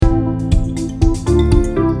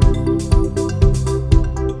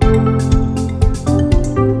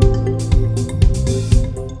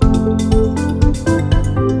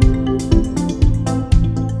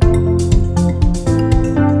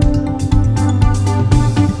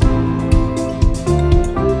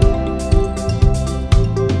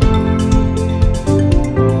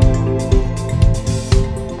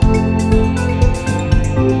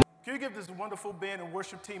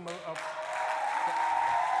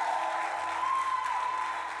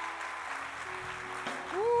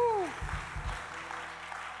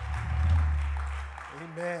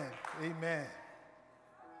Amen.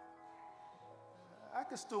 I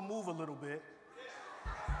can still move a little bit.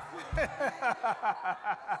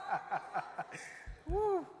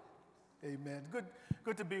 Woo. Amen.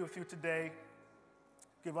 Good to be with you today.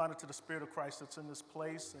 Give honor to the Spirit of Christ that's in this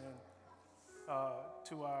place, and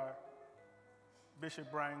to our Bishop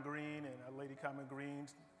Brian Green and our Lady Carmen Green,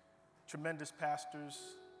 tremendous pastors,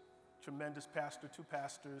 tremendous pastor, two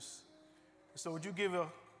pastors. So would you give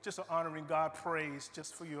just an honoring God praise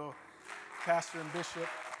just for your pastor and bishop,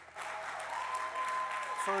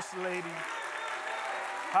 First Lady.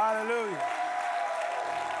 Hallelujah.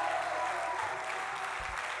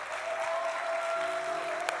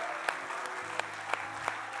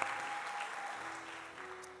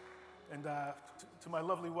 And to my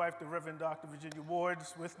lovely wife, the Reverend Dr. Virginia Ward,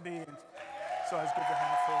 is with me, and so it's good to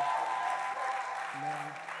have her.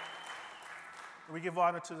 Amen. We give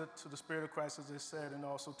honor to the Spirit of Christ, as I said, and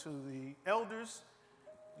also to the elders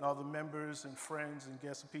and all the members and friends and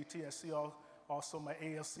guests of PT. I see also my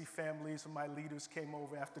ALC families and my leaders came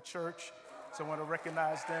over after church, so I want to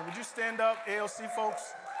recognize them. Would you stand up, ALC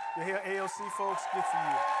folks? You're here, ALC folks? Good for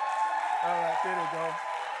you. All right, there they go.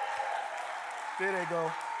 There they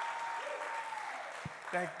go.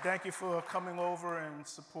 Thank you for coming over and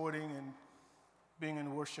supporting and being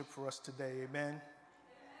in worship for us today. Amen.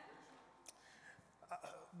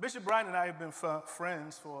 Bishop Brian and I have been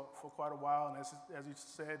friends for quite a while, and as you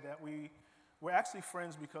said, that we're actually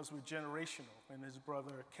friends because we're generational, and his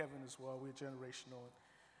brother Kevin as well, we're generational.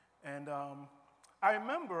 And I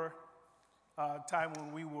remember a time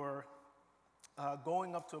when we were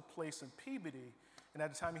going up to a place in Peabody, and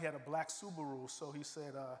at the time he had a black Subaru, so he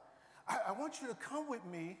said, I want you to come with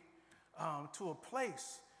me to a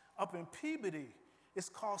place up in Peabody. It's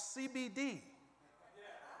called CBD.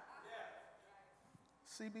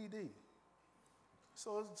 CBD.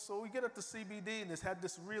 So we get up to CBD, and it's had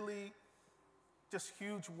this really just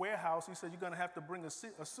huge warehouse. He said, you're going to have to bring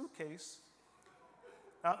a suitcase.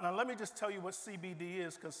 Now, let me just tell you what CBD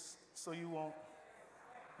is, so you won't.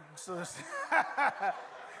 So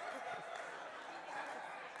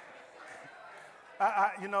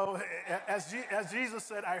as Jesus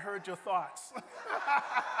said, I heard your thoughts.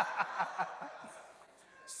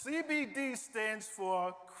 CBD stands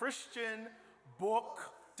for Christian Book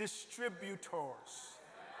Distributors.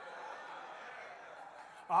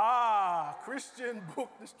 Christian Book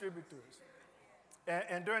Distributors.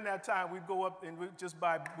 And during that time, we'd go up and we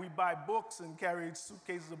buy books and carry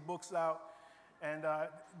suitcases of books out. And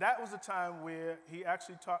that was the time where he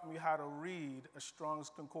actually taught me how to read a Strong's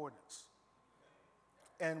Concordance.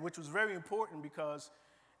 And which was very important because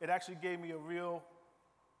it actually gave me a real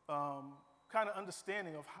kind of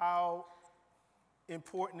understanding of how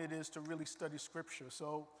important it is to really study Scripture.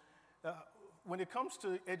 So when it comes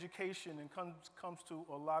to education and comes to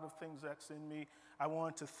a lot of things that's in me, I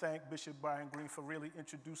want to thank Bishop Brian Green for really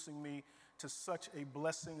introducing me to such a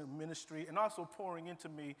blessing of ministry and also pouring into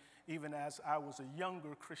me even as I was a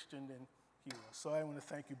younger Christian than he was. So I want to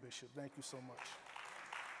thank you, Bishop. Thank you so much.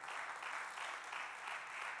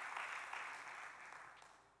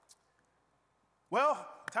 Well,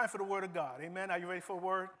 time for the Word of God. Amen. Are you ready for a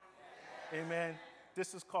word? Yes. Amen.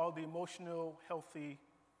 This is called the Emotional Healthy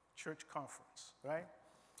Church Conference, right?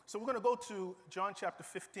 So we're going to go to John chapter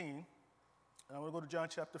 15. And I'm going to go to John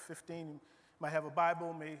chapter 15. You might have a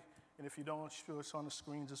Bible, and if you don't, sure it's on the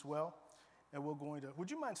screens as well. And we're going to,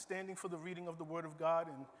 would you mind standing for the reading of the Word of God?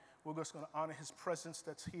 And we're just going to honor His presence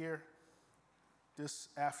that's here this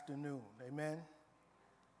afternoon. Amen.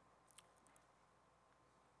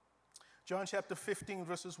 John chapter 15,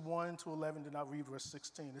 verses 1 to 11, then I'll read verse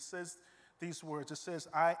 16. It says these words. It says,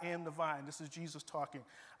 I am the vine. This is Jesus talking.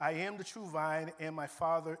 I am the true vine, and my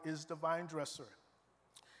Father is the vine dresser.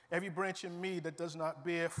 Every branch in me that does not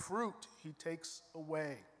bear fruit, He takes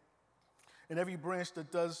away. And every branch that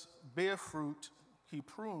does bear fruit, He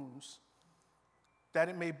prunes, that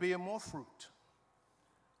it may bear more fruit.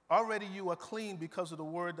 Already you are clean because of the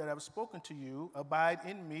word that I have spoken to you. Abide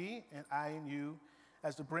in me, and I in you,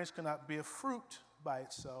 as the branch cannot bear fruit by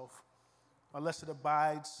itself unless it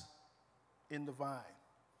abides in the vine.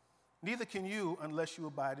 Neither can you unless you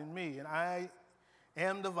abide in me. And I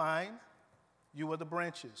am the vine, you are the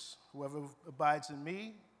branches. Whoever abides in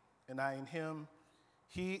me and I in him,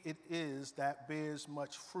 he it is that bears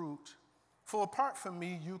much fruit. For apart from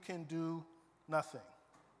me, you can do nothing.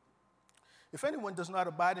 If anyone does not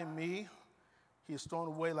abide in me, he is thrown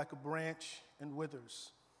away like a branch and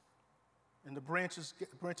withers. And the branches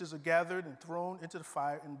are gathered and thrown into the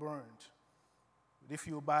fire and burned. But if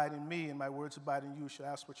you abide in me and my words abide in you, you shall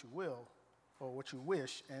ask what you will or what you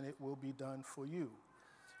wish, and it will be done for you.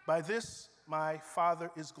 By this my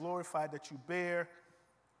Father is glorified, that you bear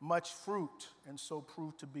much fruit, and so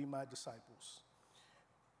prove to be my disciples.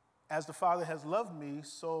 As the Father has loved me,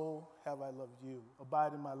 so have I loved you.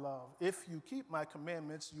 Abide in my love. If you keep my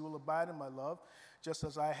commandments, you will abide in my love, just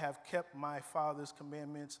as I have kept my Father's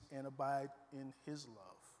commandments and abide in his love.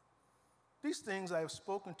 These things I have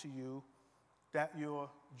spoken to you, that your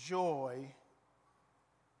joy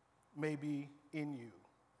may be in you,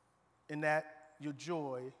 and that your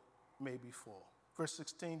joy may be full. Verse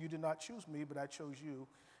 16, you did not choose me, but I chose you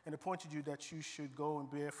and appointed you that you should go and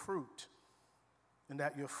bear fruit, and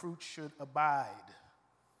that your fruit should abide.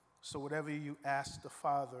 So whatever you ask the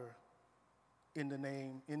Father in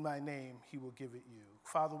my name, he will give it you.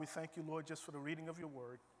 Father, we thank you, Lord, just for the reading of your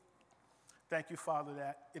word. Thank you, Father,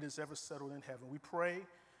 that it is ever settled in heaven. We pray,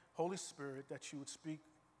 Holy Spirit, that you would speak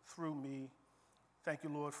through me. Thank you,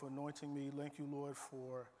 Lord, for anointing me. Thank you, Lord,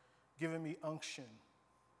 for giving me unction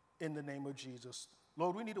in the name of Jesus.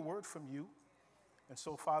 Lord, we need a word from you. And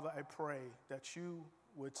so, Father, I pray that you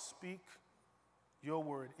would speak your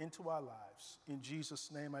word into our lives. In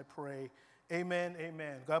Jesus' name I pray. Amen,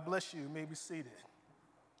 amen. God bless you. You may be seated.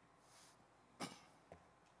 I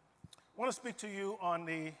want to speak to you on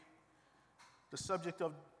the subject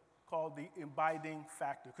of called the abiding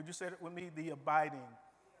factor. Could you say it with me? The abiding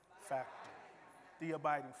factor. The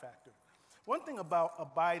abiding factor. One thing about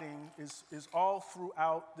abiding is all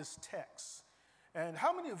throughout this text. And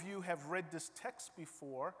how many of you have read this text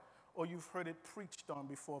before, or you've heard it preached on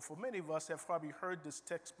before? For many of us have probably heard this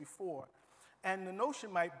text before. And the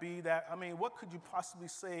notion might be that, what could you possibly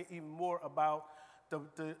say even more about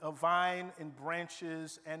a vine and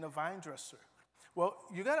branches and a vine dresser? Well,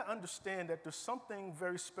 you got to understand that there's something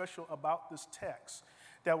very special about this text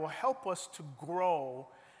that will help us to grow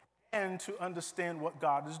and to understand what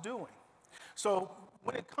God is doing. So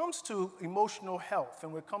when it comes to emotional health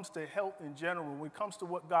and when it comes to health in general, when it comes to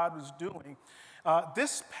what God is doing,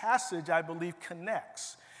 this passage, I believe,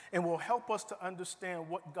 connects and will help us to understand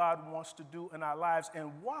what God wants to do in our lives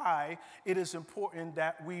and why it is important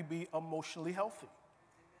that we be emotionally healthy.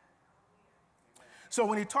 So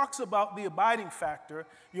when he talks about the abiding factor,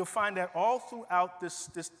 you'll find that all throughout this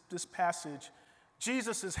passage,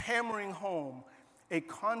 Jesus is hammering home a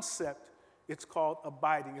concept. It's called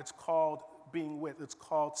abiding. It's called being with. It's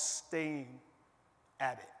called staying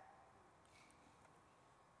at it.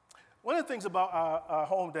 One of the things about our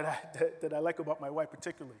home that I like about my wife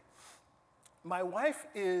particularly, my wife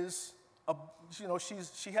is,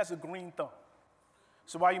 she has a green thumb.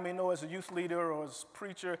 So while you may know as a youth leader or as a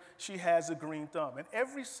preacher, she has a green thumb. And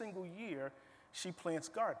every single year, she plants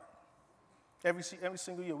garden. Every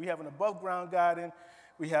single year. We have an above-ground garden.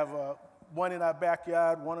 We have one in our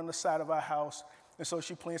backyard, one on the side of our house. And so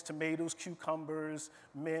she plants tomatoes, cucumbers,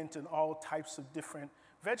 mint, and all types of different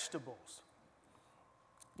vegetables.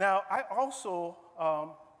 Now, I also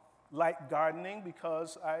like gardening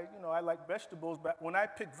because I like vegetables. But when I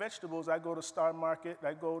pick vegetables, I go to Star Market,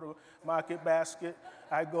 I go to Market Basket.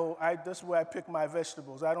 That's where I pick my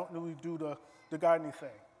vegetables. I don't really do the gardening thing.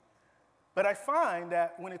 But I find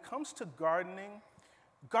that when it comes to gardening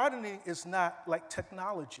is not like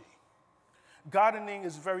technology. Gardening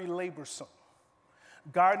is very laborsome.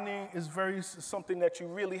 Gardening is something that you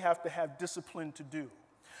really have to have discipline to do.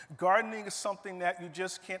 Gardening is something that you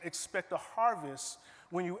just can't expect a harvest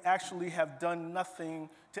when you actually have done nothing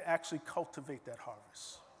to actually cultivate that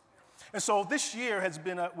harvest. And so this year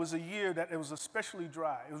was a year that it was especially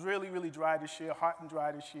dry. It was really, really dry this year, hot and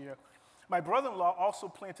dry this year. My brother-in-law also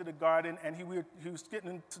planted a garden, and he was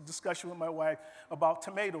getting into discussion with my wife about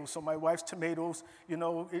tomatoes. So my wife's tomatoes, it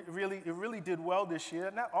really did well this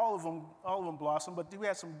year. Not all of them blossomed, but we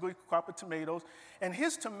had some good crop of tomatoes. And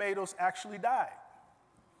his tomatoes actually died.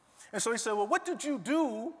 And so he said, well, what did you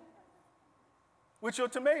do with your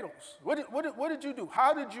tomatoes? What did you do?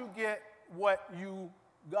 How did you get what you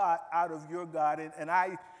got out of your garden? And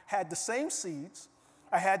I had the same seeds.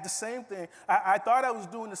 I had the same thing. I thought I was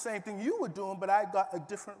doing the same thing you were doing, but I got a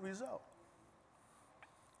different result.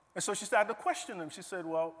 And so she started to question him. She said,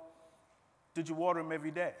 well, did you water them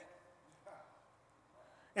every day?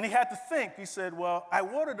 And he had to think. He said, well, I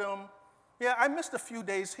watered them. Yeah, I missed a few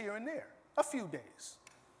days here and there, a few days.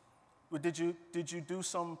 But did you do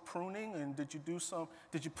some pruning, and did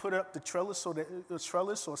you put up the trellis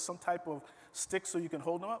or some type of stick so you can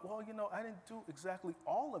hold them up? Well, I didn't do exactly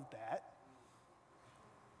all of that.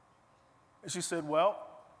 And she said, well,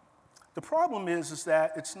 the problem is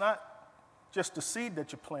that it's not just the seed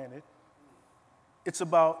that you planted. It's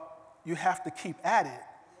about you have to keep at it,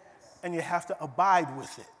 and you have to abide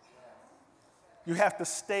with it. You have to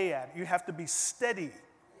stay at it. You have to be steady.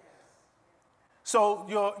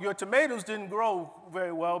 So your tomatoes didn't grow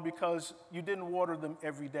very well because you didn't water them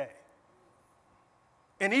every day.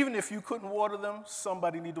 And even if you couldn't water them,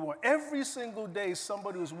 somebody needed to water. Every single day,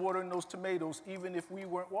 somebody was watering those tomatoes, even if we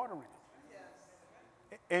weren't watering them.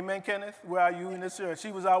 Yes. Amen, Kenneth? Where are you in this church?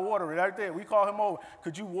 He was our waterer right there. We call him over.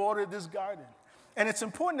 Could you water this garden? And it's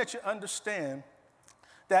important that you understand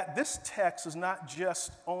that this text is not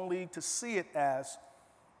just only to see it as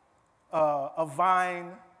a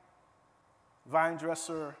vine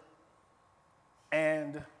dresser,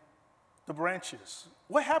 and the branches.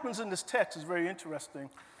 What happens in this text is very interesting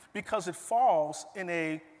because it falls in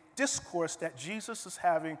a discourse that Jesus is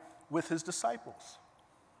having with his disciples.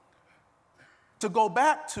 To go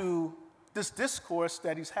back to this discourse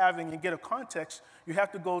that he's having and get a context, you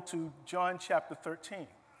have to go to John chapter 13.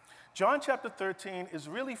 John chapter 13 is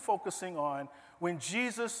really focusing on when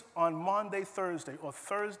Jesus on Maundy, Thursday, or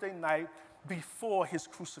Thursday night before his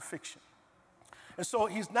crucifixion. And so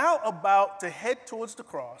he's now about to head towards the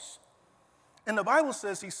cross. And the Bible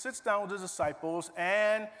says he sits down with his disciples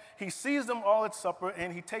and he sees them all at supper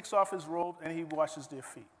and he takes off his robe and he washes their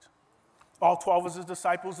feet. All 12 of his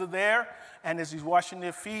disciples are there, and as he's washing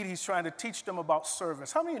their feet, he's trying to teach them about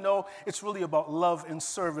service. How many of you know it's really about love and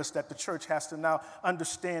service that the church has to now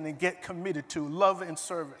understand and get committed to, love and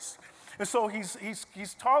service? And so he's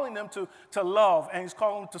calling them to love, and he's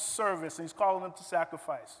calling them to service, and he's calling them to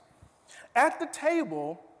sacrifice. At the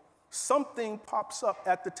table, something pops up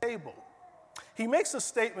at the table. He makes a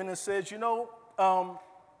statement and says,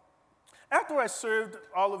 after I served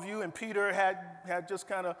all of you, and Peter had just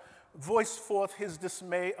kind of voiced forth his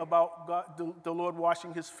dismay about God, the Lord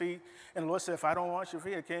washing his feet, and the Lord said, if I don't wash your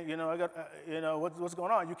feet, I can't, what's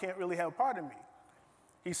going on? You can't really have a part in me.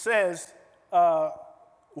 He says,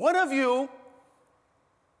 one of you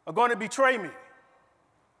are going to betray me.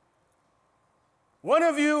 One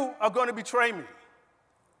of you are going to betray me.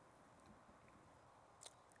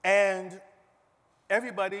 And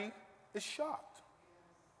everybody is shocked.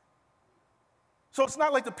 So it's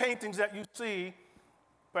not like the paintings that you see,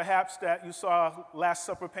 perhaps that you saw Last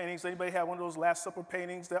Supper paintings. Anybody have one of those Last Supper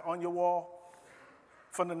paintings that on your wall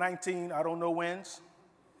from the I don't know whens?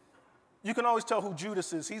 You can always tell who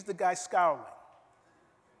Judas is. He's the guy scowling.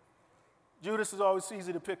 Judas is always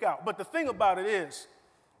easy to pick out. But the thing about it is,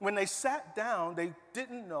 when they sat down, they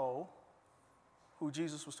didn't know who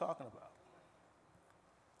Jesus was talking about.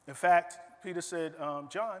 In fact, Peter said,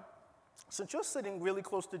 John, since you're sitting really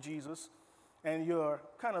close to Jesus and you're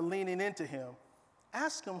kind of leaning into him,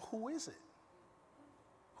 ask him, who is it?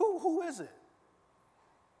 Who is it?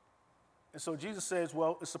 And so Jesus says,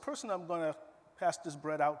 well, it's the person I'm going to pass this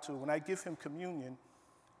bread out to. When I give him communion,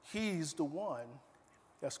 he's the one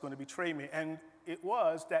that's going to betray me. And it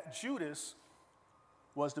was that Judas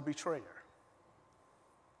was the betrayer.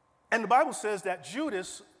 And the Bible says that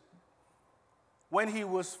Judas, when he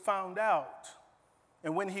was found out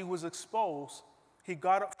and when he was exposed, he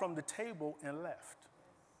got up from the table and left.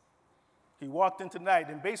 He walked into the night,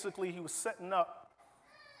 and basically he was setting up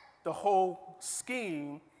the whole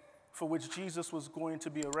scheme for which Jesus was going to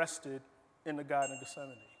be arrested in the Garden of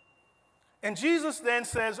Gethsemane. And Jesus then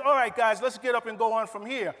says, all right, guys, let's get up and go on from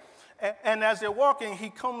here. And as they're walking, he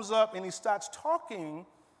comes up and he starts talking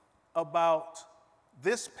about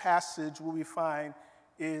this passage where we find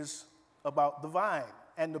is about the vine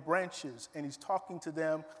and the branches, and he's talking to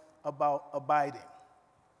them about abiding.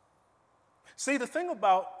 See, the thing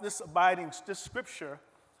about this abiding, this scripture,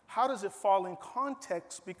 how does it fall in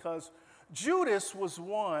context? Because Judas was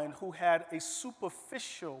one who had a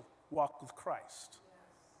superficial walk with Christ.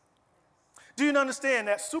 Do you understand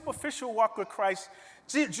that superficial walk with Christ?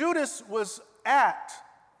 Judas was at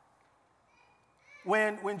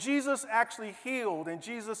when Jesus actually healed and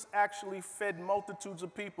Jesus actually fed multitudes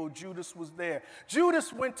of people. Judas was there.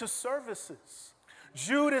 Judas went to services.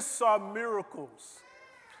 Judas saw miracles.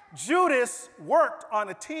 Judas worked on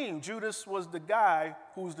a team. Judas was the guy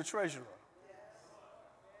who was the treasurer.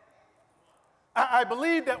 I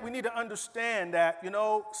believe that we need to understand that,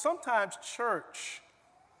 sometimes church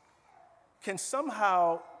can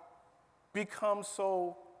somehow become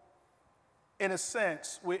so, in a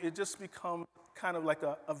sense, where it just becomes kind of like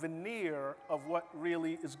a veneer of what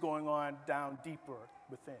really is going on down deeper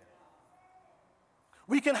within.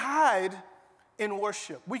 We can hide in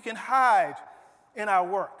worship. We can hide in our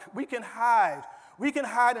work. We can hide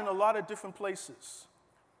in a lot of different places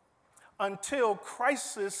until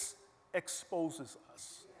crisis exposes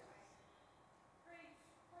us.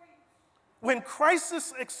 When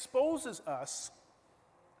crisis exposes us,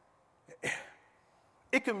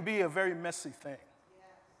 it can be a very messy thing.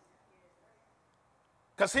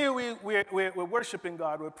 Because here we're worshiping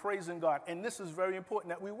God, we're praising God. And this is very important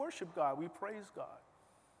that we worship God, we praise God.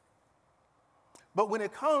 But when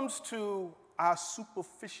it comes to our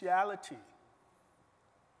superficiality,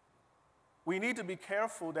 we need to be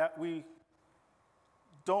careful that we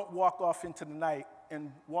don't walk off into the night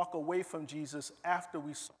and walk away from Jesus after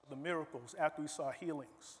we saw the miracles, after we saw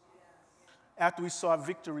healings, after we saw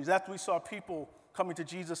victories, after we saw people coming to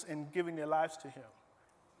Jesus and giving their lives to him.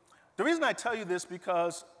 The reason I tell you this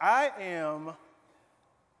because how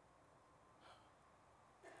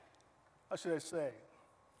should I say?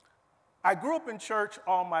 I grew up in church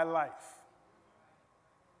all my life.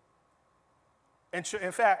 In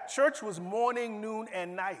fact, church was morning, noon,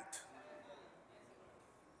 and night.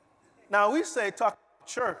 Now, we say talk about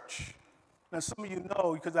church. Now, some of you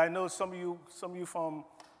know, because I know some of you from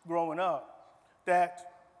growing up,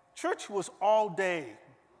 that church was all day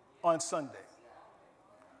on Sunday.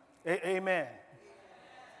 Amen.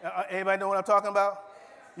 Anybody know what I'm talking about?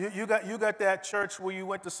 You got that church where you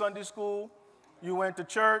went to Sunday school, you went to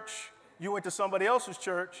church, you went to somebody else's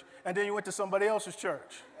church, and then you went to somebody else's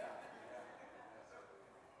church.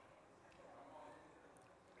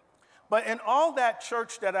 But in all that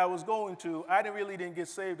church that I was going to, I really didn't get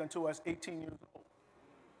saved until I was 18 years old.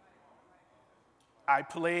 I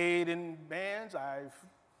played in bands.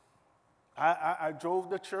 I drove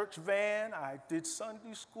the church van. I did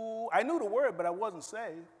Sunday school. I knew the word, but I wasn't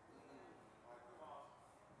saved.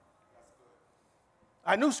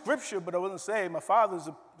 I knew scripture, but I wasn't saved. My father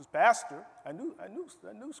was pastor. I knew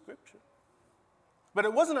scripture. But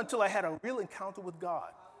it wasn't until I had a real encounter with God.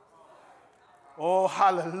 Oh,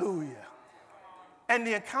 hallelujah. And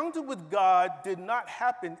the encounter with God did not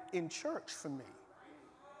happen in church for me.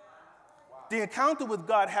 The encounter with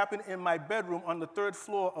God happened in my bedroom on the 3rd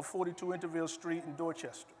floor of 42 Intervale Street in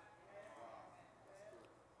Dorchester.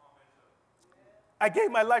 I gave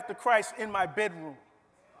my life to Christ in my bedroom.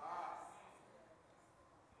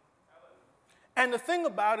 And the thing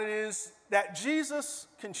about it is that Jesus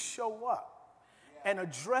can show up and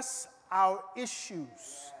address our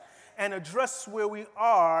issues and address where we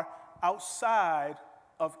are outside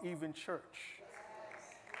of even church.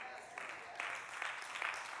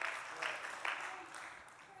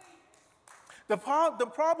 The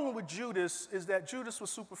problem with Judas is that Judas was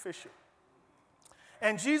superficial.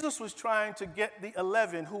 And Jesus was trying to get the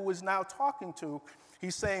 11 who was now talking to.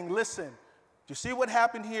 He's saying, listen, do you see what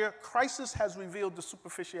happened here? Crisis has revealed the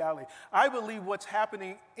superficiality. I believe what's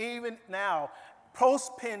happening even now,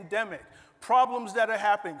 post-pandemic, problems that are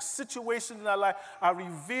happening, situations in our life are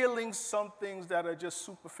revealing some things that are just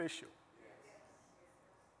superficial.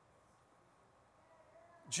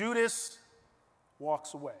 Judas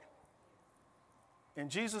walks away. And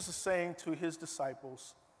Jesus is saying to his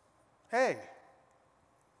disciples, hey,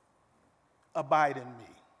 abide in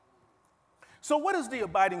me. So what is the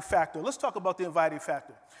abiding factor? Let's talk about the abiding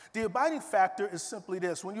factor. The abiding factor is simply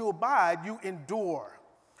this. When you abide, you endure.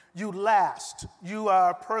 You last. You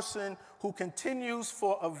are a person who continues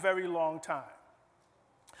for a very long time.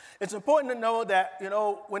 It's important to know that,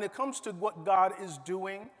 when it comes to what God is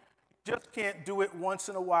doing, you just can't do it once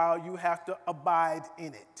in a while. You have to abide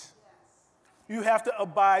in it. You have to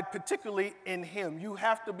abide particularly in him. You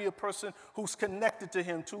have to be a person who's connected to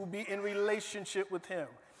him, to be in relationship with him.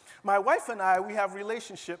 My wife and I, we have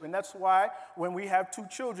relationship, and that's why when we have 2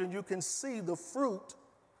 children, you can see the fruit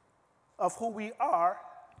of who we are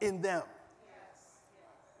in them.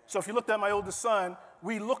 So if you looked at my oldest son,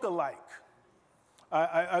 we look alike.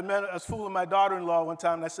 I was fooling my daughter-in-law one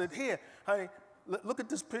time, and I said, here, honey, look at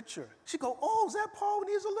this picture. She go, oh, is that Paul when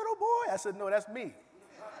he was a little boy? I said, no, that's me.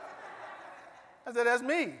 I said, that's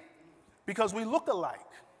me, because we look alike.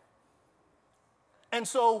 And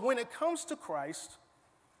so when it comes to Christ,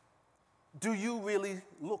 do you really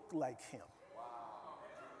look like him?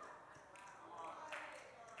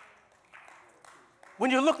 When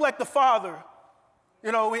you look like the Father,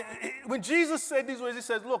 when Jesus said these words, he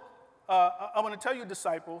says, look, I'm going to tell you,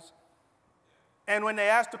 disciples. And when they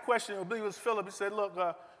asked the question, I believe it was Philip, he said, look,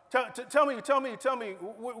 tell me,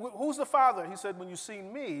 who's the Father? He said, when you've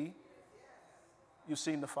seen me, you've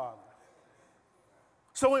seen the Father.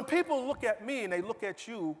 So when people look at me and they look at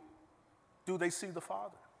you, do they see the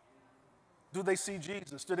Father? Do they see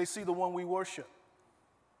Jesus? Do they see the one we worship?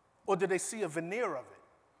 Or do they see a veneer of it?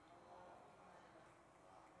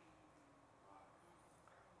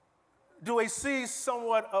 Do they see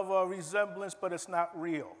somewhat of a resemblance, but it's not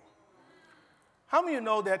real? How many of you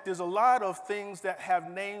know that there's a lot of things that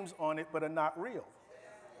have names on it, but are not real?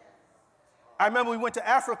 I remember we went to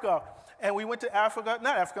Africa, and we went to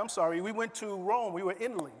we went to Rome, we were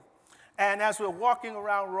in Italy. And as we were walking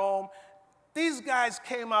around Rome, These guys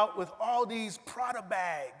came out with all these Prada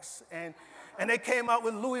bags, and they came out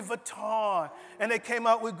with Louis Vuitton, and they came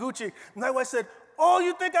out with Gucci. And my wife said, oh,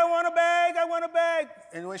 you think I want a bag? I want a bag.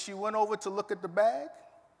 And when she went over to look at the bag,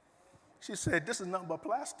 she said, this is nothing but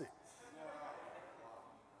plastic.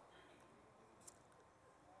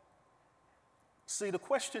 See, the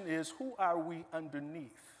question is, who are we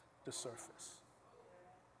underneath the surface?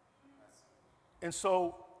 And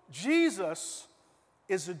so Jesus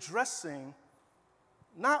is addressing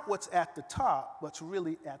not what's at the top, but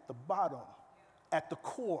really at the bottom, at the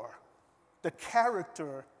core, the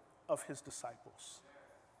character of his disciples.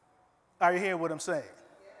 Are you hearing what I'm saying?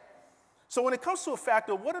 So when it comes to a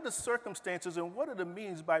factor, what are the circumstances and what are the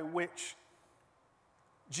means by which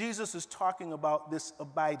Jesus is talking about this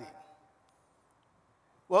abiding?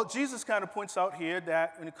 Well, Jesus kind of points out here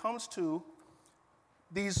that when it comes to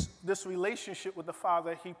this relationship with the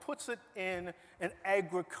Father, he puts it in an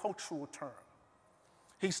agricultural term.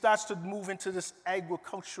 He starts to move into this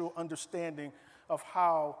agricultural understanding of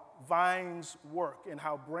how vines work and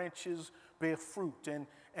how branches bear fruit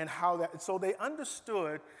and how that. So they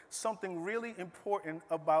understood something really important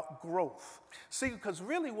about growth. See, because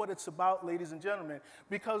really what it's about, ladies and gentlemen,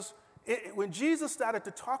 because when Jesus started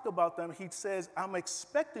to talk about them, he says, I'm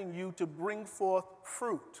expecting you to bring forth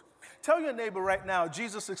fruit. Tell your neighbor right now,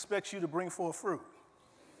 Jesus expects you to bring forth fruit.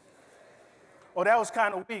 Oh, that was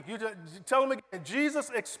kind of weak. You just tell him again, Jesus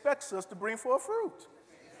expects us to bring forth fruit.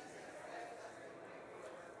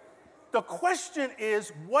 The question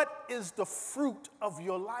is, what is the fruit of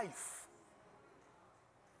your life?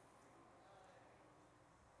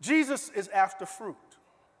 Jesus is after fruit.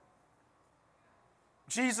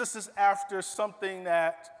 Jesus is after something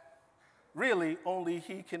that really only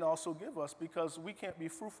he can also give us, because we can't be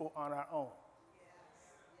fruitful on our own.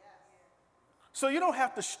 So you don't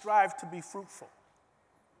have to strive to be fruitful.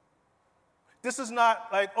 This is not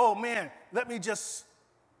like, oh man, let me just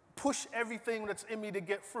push everything that's in me to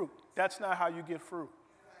get fruit. That's not how you get fruit.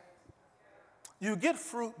 You get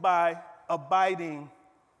fruit by abiding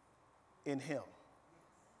in him.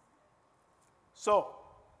 So,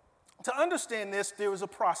 to understand this, there is a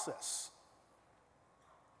process.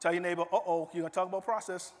 Tell your neighbor, uh-oh, you're going to talk about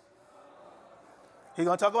process. He's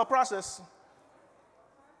going to talk about process.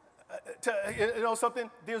 You know something?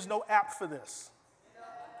 There's no app for this.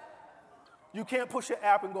 You can't push your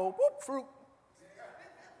app and go, whoop, fruit.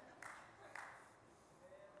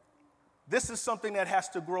 This is something that has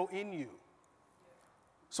to grow in you.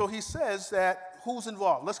 So he says that who's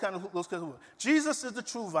involved? Let's kind of. Jesus is the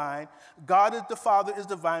true vine, God is the Father, is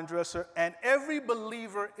the vine dresser, and every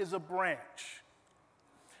believer is a branch.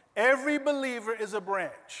 Every believer is a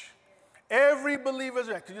branch. Every believer is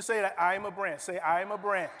a branch. Can you say that? I am a branch. Say, I am a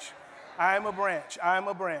branch. I am a branch. I am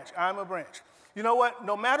a branch. I am a branch. You know what?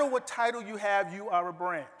 No matter what title you have, you are a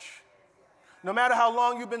branch. No matter how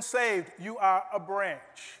long you've been saved, you are a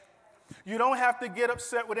branch. You don't have to get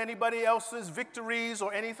upset with anybody else's victories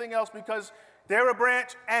or anything else, because they're a branch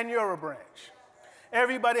and you're a branch.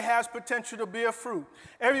 Everybody has potential to bear fruit.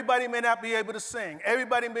 Everybody may not be able to sing.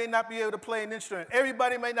 Everybody may not be able to play an instrument.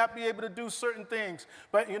 Everybody may not be able to do certain things.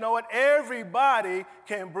 But you know what? Everybody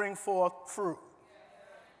can bring forth fruit,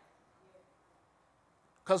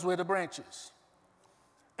 because we're the branches.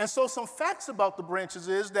 And so some facts about the branches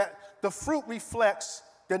is that the fruit reflects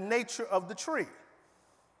the nature of the tree.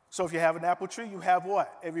 So if you have an apple tree, you have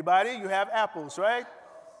what? Everybody, you have apples, right?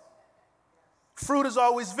 Fruit is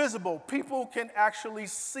always visible. People can actually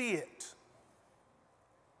see it.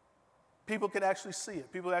 People can actually see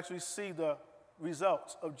it. People actually see the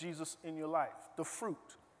results of Jesus in your life, the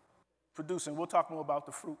fruit producing. We'll talk more about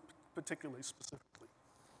the fruit particularly, specifically.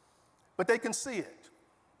 But they can see it.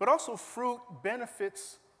 But also fruit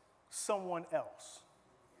benefits someone else.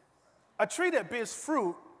 A tree that bears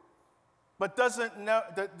fruit but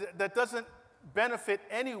that doesn't benefit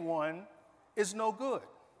anyone is no good.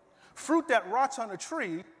 Fruit that rots on a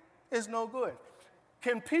tree is no good.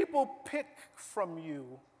 Can people pick from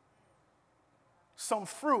you some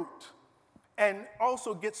fruit and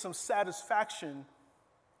also get some satisfaction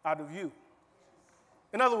out of you?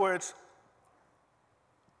 In other words,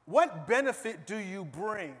 what benefit do you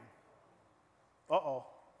bring?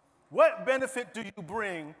 What benefit do you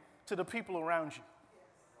bring to the people around you?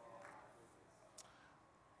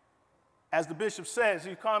 As the bishop says,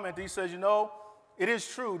 he commented, he says, you know, it is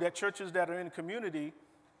true that churches that are in the community,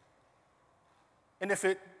 and if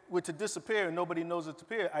it were to disappear and nobody knows it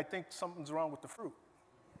disappeared, I think something's wrong with the fruit.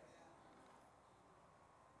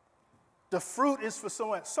 The fruit is for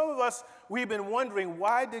someone. Some of us, we've been wondering,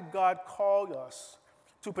 why did God call us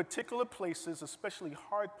to particular places, especially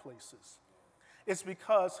hard places? It's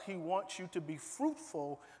because he wants you to be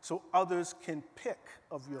fruitful so others can pick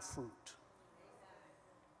of your fruit.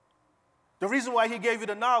 The reason why he gave you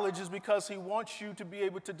the knowledge is because he wants you to be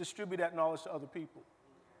able to distribute that knowledge to other people.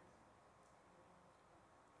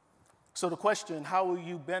 So the question, how will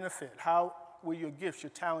you benefit? How will your gifts, your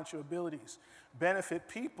talents, your abilities benefit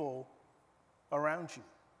people around you?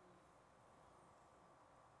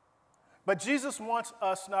 But Jesus wants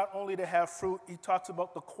us not only to have fruit, he talks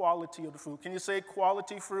about the quality of the fruit. Can you say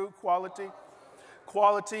quality fruit, quality?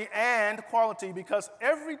 Quality and quality, because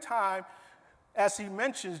every time, as he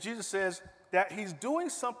mentions, Jesus says that he's doing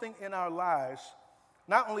something in our lives,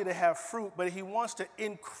 not only to have fruit, but he wants to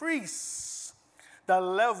increase the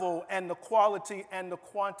level and the quality and the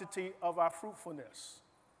quantity of our fruitfulness.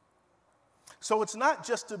 So it's not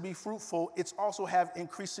just to be fruitful, it's also have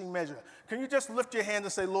increasing measure. Can you just lift your hand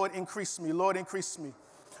and say, Lord, increase me, Lord, increase me,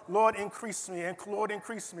 Lord, increase me, and Lord,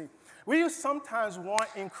 increase me. We sometimes want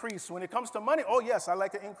increase. When it comes to money, oh, yes, I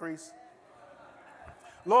like an increase.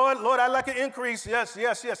 Lord, I like an increase. Yes,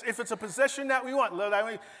 yes, yes. If it's a possession that we want,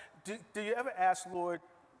 Lord, do you ever ask, Lord,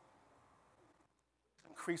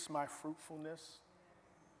 increase my fruitfulness?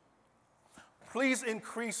 Please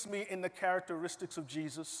increase me in the characteristics of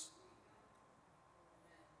Jesus.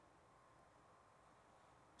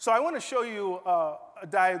 So I want to show you a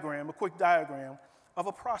diagram, a quick diagram of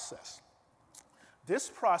a process. This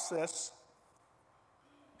process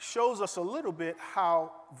shows us a little bit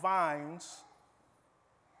how vines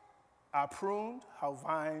are pruned, how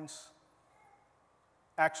vines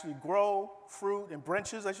actually grow fruit, and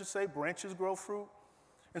branches, I should say, branches grow fruit.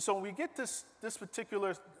 And so when we get this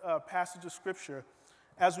particular passage of Scripture,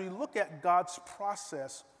 as we look at God's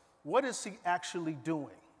process, what is he actually doing?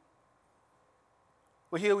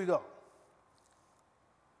 Well, here we go.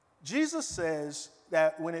 Jesus says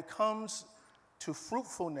that when it comes to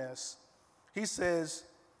fruitfulness, he says,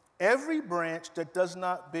 every branch that does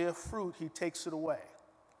not bear fruit, he takes it away.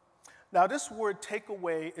 Now, this word take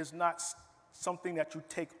away is not something that you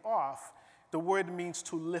take off. The word means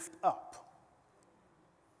to lift up.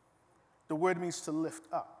 The word means to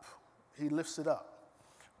lift up. He lifts it up.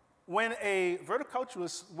 When a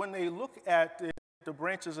verticulturist, when they look at the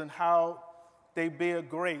branches and how they bear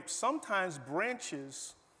grapes, sometimes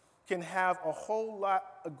branches can have a whole lot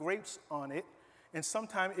of grapes on it, and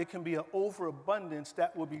sometimes it can be an overabundance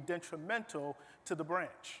that will be detrimental to the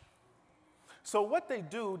branch. So what they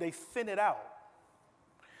do, they thin it out.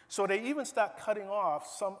 So they even start cutting off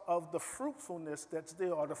some of the fruitfulness that's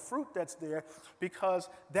there, or the fruit that's there, because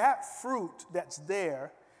that fruit that's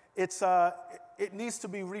there, it needs to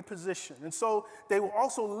be repositioned. And so they will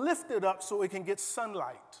also lift it up so it can get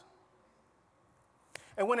sunlight.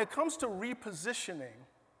 And when it comes to repositioning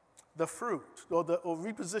the fruit, or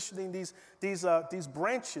repositioning these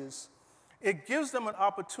branches, it gives them an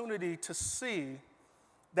opportunity to see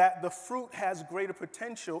that the fruit has greater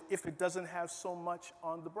potential if it doesn't have so much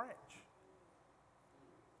on the branch.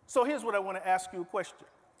 So here's what I want to ask you a question.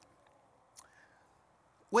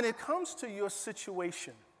 When it comes to your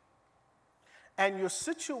situation, and your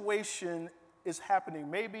situation is happening,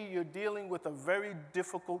 maybe you're dealing with a very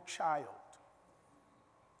difficult child,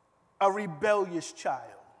 a rebellious child.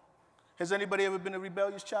 Has anybody ever been a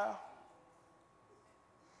rebellious child?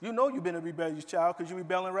 You know you've been a rebellious child because you're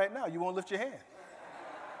rebelling right now. You won't lift your hand.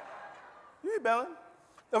 You're rebelling.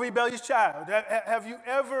 A rebellious child. Have you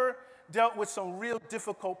ever dealt with some real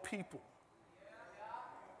difficult people?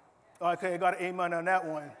 Okay, I got an amen on that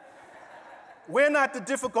one. We're not the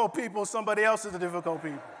difficult people. Somebody else is the difficult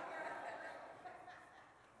people.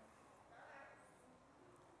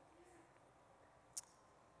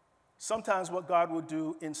 Sometimes what God will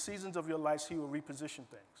do in seasons of your life, he will reposition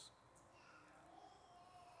things.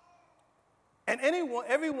 And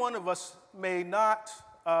every one of us may not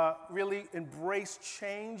really embrace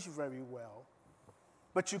change very well,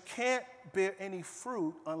 but you can't bear any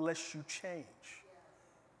fruit unless you change.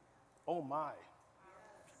 Oh my.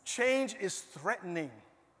 Change is threatening.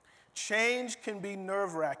 Change can be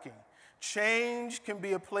nerve-wracking. Change can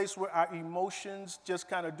be a place where our emotions just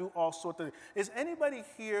kind of do all sorts of things. Is anybody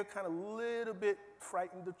here kind of a little bit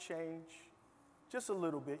frightened of change? Just a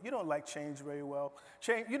little bit. You don't like change very well.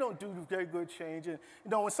 Change, you don't do very good change. And,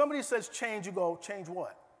 when somebody says change, you go, change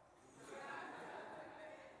what?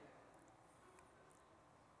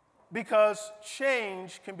 Because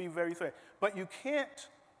change can be very threatening. But you can't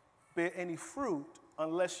bear any fruit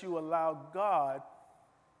unless you allow God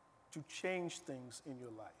to change things in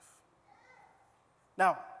your life.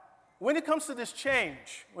 Now, when it comes to this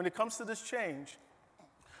change,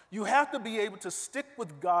 you have to be able to stick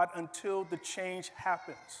with God until the change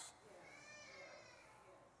happens.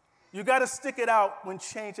 You got to stick it out when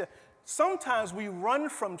change. Sometimes we run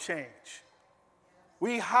from change.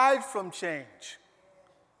 We hide from change.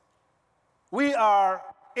 We are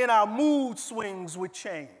in our mood swings with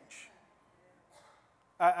change.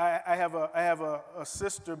 I have a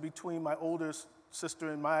sister between my oldest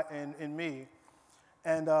sister and me.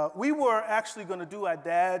 And we were actually going to do our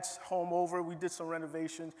dad's home over. We did some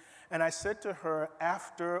renovations. And I said to her,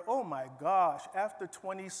 after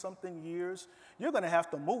 20-something years, you're going to have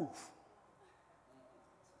to move.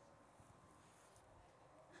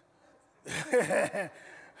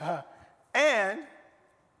 And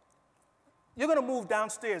you're going to move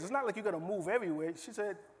downstairs. It's not like you're going to move everywhere. She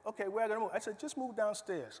said, okay, where are you going to move? I said, just move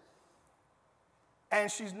downstairs. And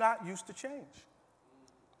she's not used to change.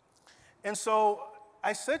 And so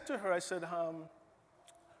I said to her,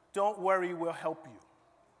 don't worry, we'll help you.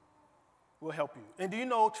 We'll help you. And do you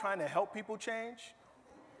know trying to help people change?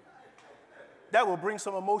 That will bring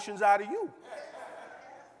some emotions out of you.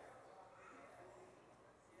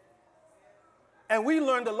 And we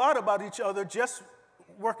learned a lot about each other just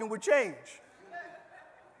working with change.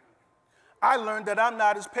 I learned that I'm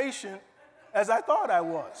not as patient as I thought I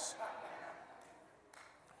was.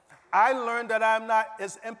 I learned that I'm not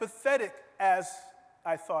as empathetic as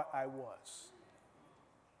I thought I was.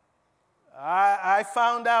 I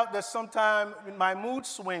found out that sometimes my mood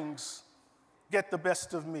swings get the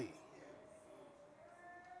best of me.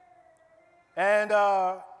 And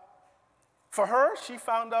for her, she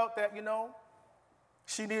found out that,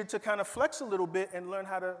 she needed to kind of flex a little bit and learn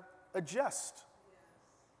how to adjust.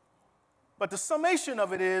 But the summation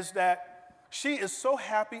of it is that she is so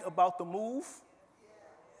happy about the move,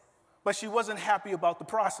 but she wasn't happy about the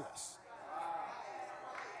process.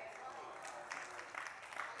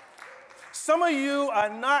 Some of you are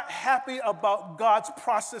not happy about God's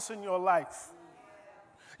process in your life.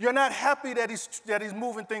 You're not happy that he's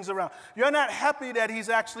moving things around. You're not happy that he's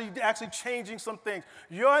actually changing some things.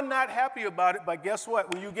 You're not happy about it, but guess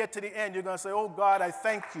what? When you get to the end, you're going to say, oh, God, I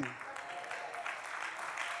thank you.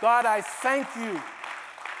 God, I thank you.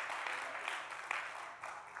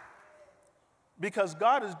 Because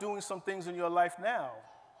God is doing some things in your life now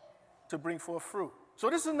to bring forth fruit. So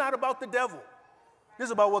this is not about the devil. This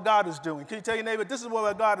is about what God is doing. Can you tell your neighbor, this is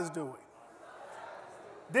what God is doing?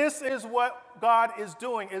 This is what God is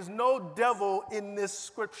doing. There's no devil in this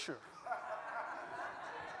scripture.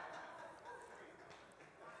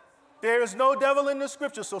 There is no devil in this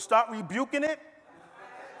scripture, so start rebuking it.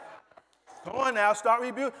 Come on now, start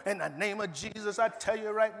rebuking. In the name of Jesus, I tell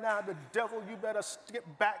you right now, the devil, you better skip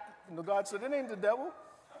back. And God said, it ain't the devil.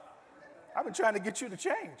 I've been trying to get you to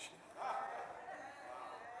change.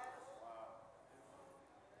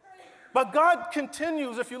 But God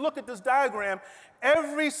continues, if you look at this diagram,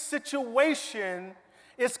 every situation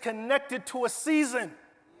is connected to a season.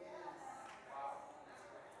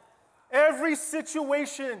 Every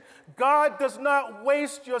situation, God does not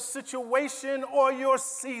waste your situation or your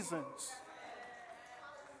seasons.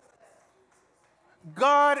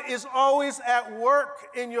 God is always at work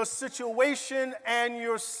in your situation and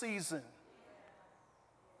your season.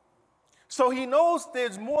 So he knows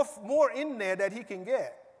there's more in there that he can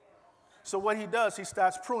get. So what he does, he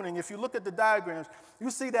starts pruning. If you look at the diagrams,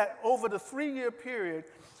 you see that over the 3-year period,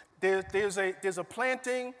 there's a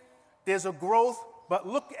planting, there's a growth, but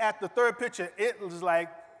look at the third picture. It was like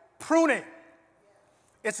pruning.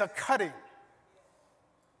 It's a cutting.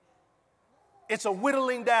 It's a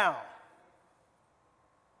whittling down.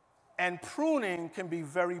 And pruning can be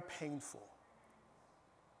very painful.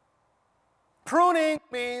 Pruning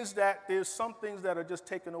means that there's some things that are just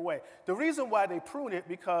taken away. The reason why they prune it,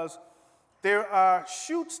 because there are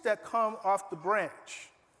shoots that come off the branch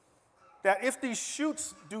that if these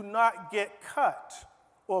shoots do not get cut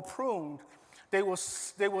or pruned, they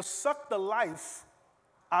will suck the life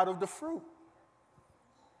out of the fruit.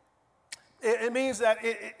 It means that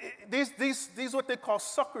these what they call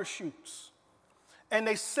sucker shoots. And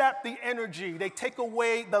they sap the energy. They take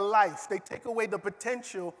away the life. They take away the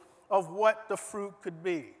potential of what the fruit could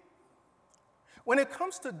be. When it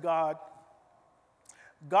comes to God,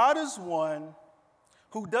 God is one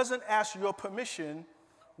who doesn't ask your permission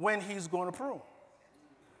when he's going to prune.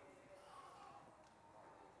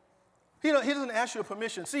 He doesn't ask your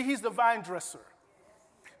permission. See, he's the vine dresser.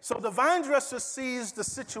 So the vine dresser sees the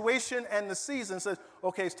situation and the season and says,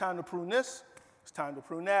 okay, it's time to prune this. It's time to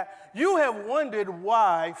prune that. You have wondered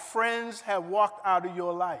why friends have walked out of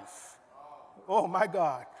your life. Oh, my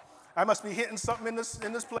God. I must be hitting something in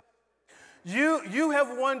this place. You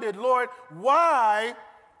have wondered, Lord, why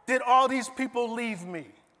did all these people leave me?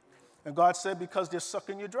 And God said, because they're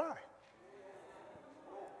sucking you dry.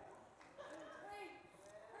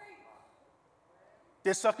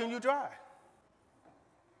 They're sucking you dry.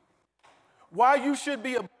 While you should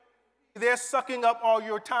be, they're sucking up all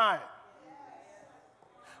your time.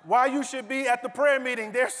 While you should be at the prayer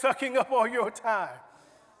meeting, they're sucking up all your time.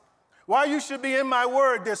 While you should be in my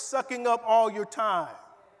word, they're sucking up all your time.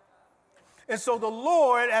 And so the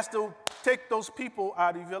Lord has to take those people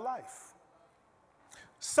out of your life.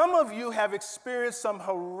 Some of you have experienced some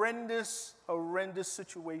horrendous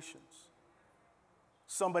situations.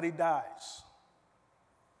 Somebody dies.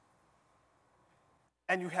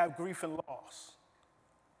 And you have grief and loss.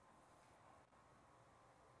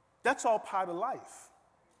 That's all part of life.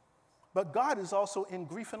 But God is also in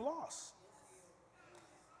grief and loss.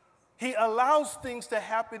 He allows things to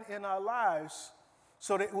happen in our lives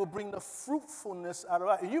so that it will bring the fruitfulness out of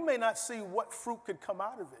life. You may not see what fruit could come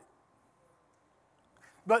out of it.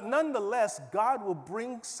 But nonetheless, God will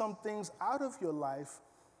bring some things out of your life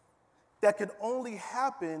that can only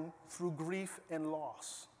happen through grief and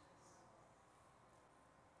loss.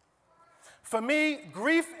 For me,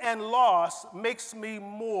 grief and loss makes me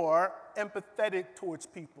more empathetic towards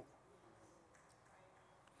people.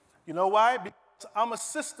 You know why? Because I'm a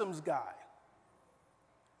systems guy.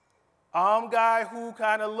 I'm a guy who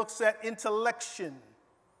kind of looks at intellection.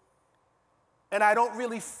 And I don't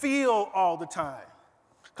really feel all the time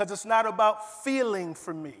because it's not about feeling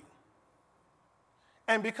for me.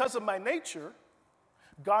 And because of my nature,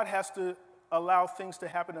 God has to allow things to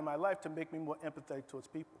happen in my life to make me more empathetic towards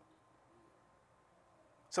people.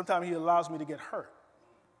 Sometimes he allows me to get hurt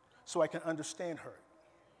so I can understand hurt.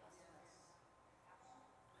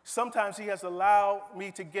 Sometimes he has allowed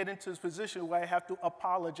me to get into this position where I have to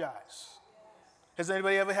apologize. Has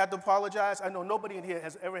anybody ever had to apologize? I know nobody in here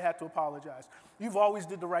has ever had to apologize. You've always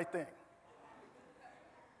did the right thing.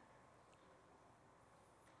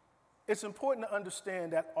 It's important to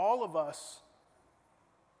understand that all of us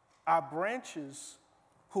are branches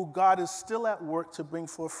who God is still at work to bring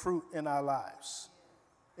forth fruit in our lives.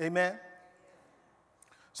 Amen?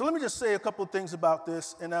 So let me just say a couple of things about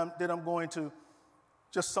this, and then I'm going to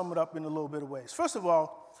just sum it up in a little bit of ways. First of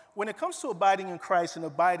all, when it comes to abiding in Christ and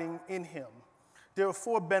abiding in him, there are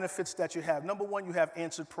 4 benefits that you have. Number 1, you have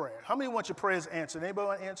answered prayer. How many want your prayers answered? Anybody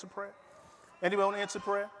want answered prayer? Anybody want answered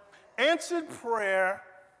prayer? Answered prayer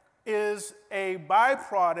is a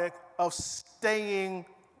byproduct of staying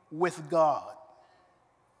with God.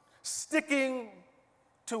 Sticking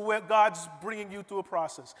to where God's bringing you through a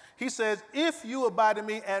process. He says, if you abide in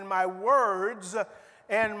me and my words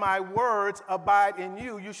abide in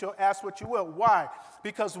you, you shall ask what you will. Why?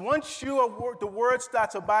 Because once the word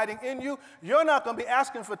starts abiding in you, you're not going to be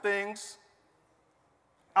asking for things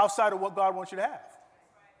outside of what God wants you to have.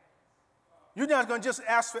 You're not going to just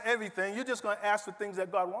ask for everything. You're just going to ask for things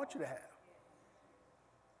that God wants you to have.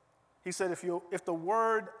 He said, if the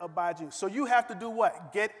word abides in you. So you have to do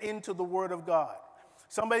what? Get into the word of God.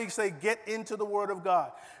 Somebody say, get into the word of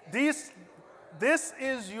God. This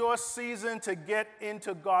is your season to get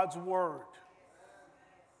into God's word.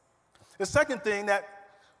 The second thing, that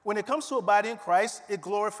when it comes to abiding in Christ, it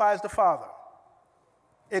glorifies the Father.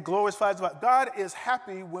 It glorifies the Father. God is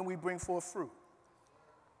happy when we bring forth fruit.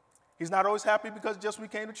 He's not always happy because just we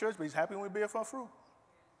came to church, but he's happy when we bear forth fruit.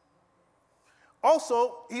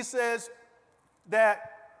 Also, he says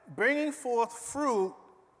that bringing forth fruit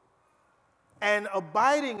and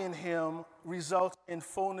abiding in him results in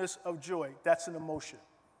fullness of joy. That's an emotion.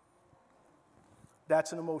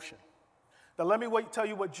 That's an emotion. Now let me tell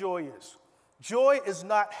you what joy is. Joy is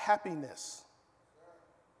not happiness.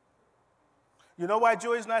 You know why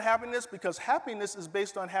joy is not happiness? Because happiness is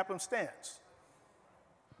based on happenstance.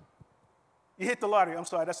 You hit the lottery. I'm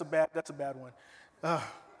sorry, that's a bad one. I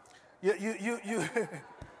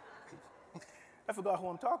forgot who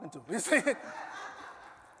I'm talking to.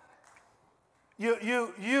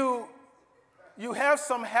 You have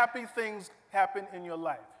some happy things happen in your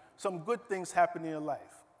life. Some good things happen in your life.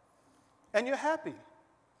 And you're happy.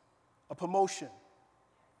 A promotion.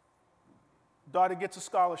 Daughter gets a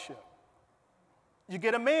scholarship. You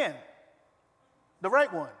get a man. The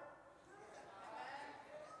right one.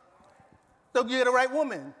 They'll get a right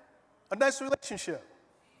woman. A nice relationship.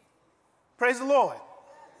 Praise the Lord.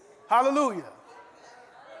 Hallelujah.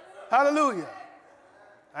 Hallelujah.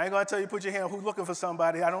 I ain't going to tell you put your hand who's looking for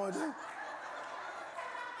somebody. I don't want to.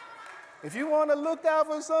 If you want to look out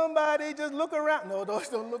for somebody, just look around. No,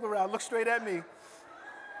 don't look around. Look straight at me.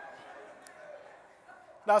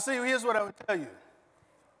 Now, see, here's what I would tell you.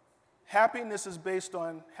 Happiness is based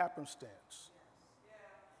on happenstance.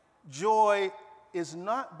 Joy is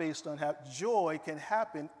not based on happiness. Joy can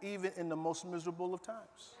happen even in the most miserable of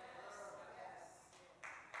times.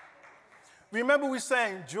 Remember we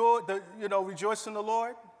sang, rejoice in the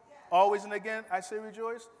Lord, always and again, I say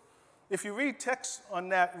rejoice. If you read text on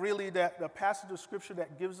that, really the passage of scripture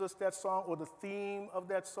that gives us that song or the theme of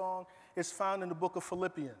that song is found in the book of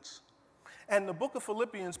Philippians. And the book of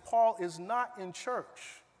Philippians, Paul is not in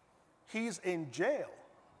church. He's in jail.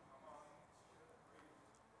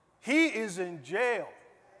 He is in jail.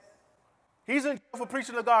 He's in jail for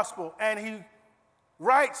preaching the gospel. And he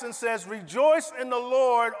writes and says, rejoice in the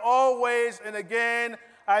Lord always, and again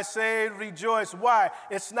I say rejoice. Why?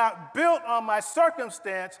 It's not built on my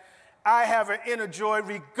circumstance. I have an inner joy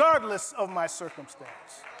regardless of my circumstance.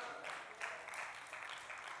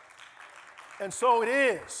 And so it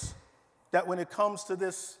is that when it comes to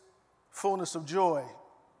this fullness of joy,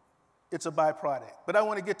 it's a byproduct. But I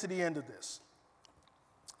want to get to the end of this.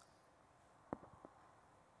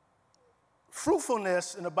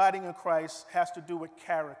 Fruitfulness in abiding in Christ has to do with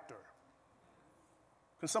character.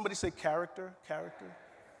 Can somebody say character? Character?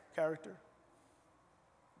 Character?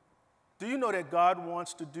 Do you know that God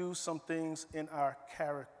wants to do some things in our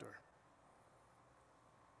character?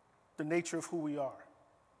 The nature of who we are.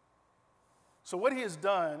 So what he has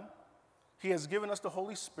done, he has given us the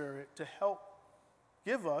Holy Spirit to help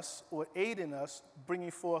give us or aid in us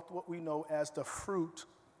bringing forth what we know as the fruit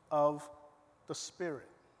of the Spirit.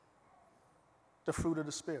 The fruit of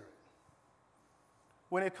the Spirit.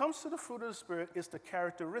 When it comes to the fruit of the Spirit, it's the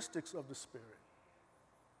characteristics of the Spirit.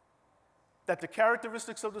 That the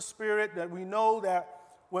characteristics of the Spirit, that we know that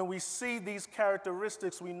when we see these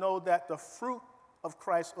characteristics, we know that the fruit of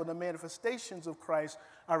Christ or the manifestations of Christ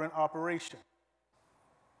are in operation.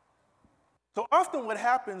 So often what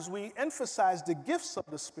happens, we emphasize the gifts of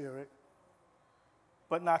the Spirit,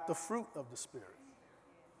 but not the fruit of the Spirit.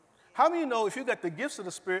 How many know if you got the gifts of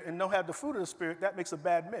the Spirit and don't have the fruit of the Spirit, that makes a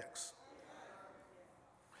bad mix?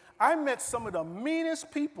 I met some of the meanest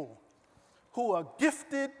people who are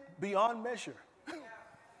gifted beyond measure.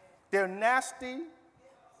 They're nasty,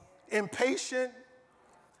 impatient,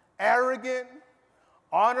 arrogant,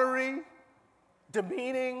 ornery,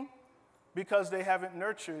 demeaning, because they haven't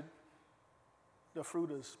nurtured the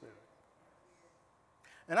fruit of the Spirit.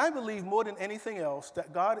 And I believe more than anything else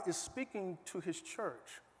that God is speaking to his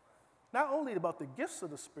church, not only about the gifts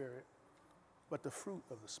of the Spirit, but the fruit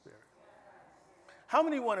of the Spirit. How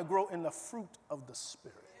many want to grow in the fruit of the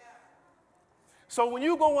Spirit? So when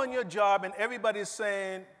you go on your job and everybody's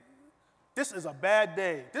saying, this is a bad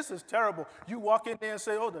day, this is terrible, you walk in there and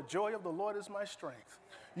say, oh, the joy of the Lord is my strength.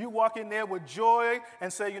 You walk in there with joy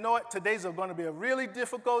and say, you know what, today's going to be a really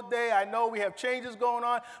difficult day. I know we have changes going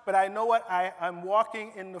on, but I know what, I'm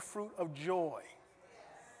walking in the fruit of joy.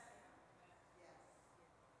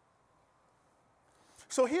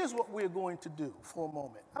 So here's what we're going to do for a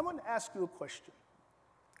moment. I want to ask you a question.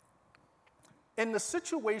 In the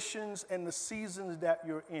situations and the seasons that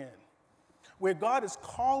you're in, where God is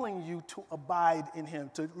calling you to abide in him,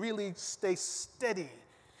 to really stay steady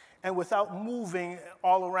and without moving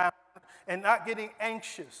all around and not getting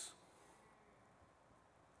anxious,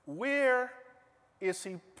 where is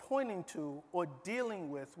he pointing to or dealing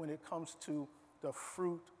with when it comes to the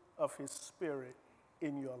fruit of his Spirit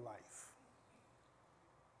in your life?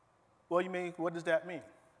 Well, what does that mean?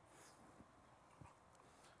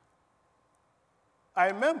 I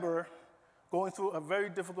remember going through a very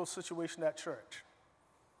difficult situation at church.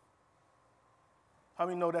 How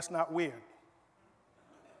many know that's not weird?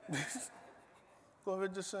 Go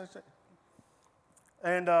ahead, just say it.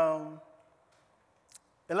 And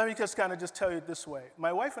let me just kind of just tell you this way.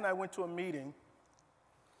 My wife and I went to a meeting,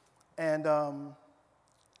 and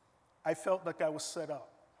I felt like I was set up.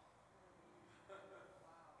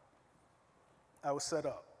 I was set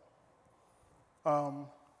up.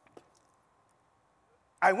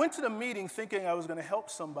 I went to the meeting thinking I was going to help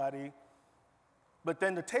somebody, but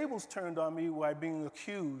then the tables turned on me by being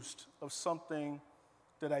accused of something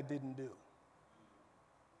that I didn't do.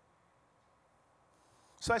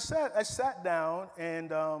 So I sat down,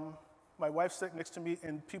 and my wife sat next to me,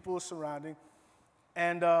 and people were surrounding,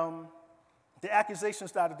 and the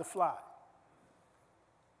accusations started to fly.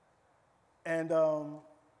 And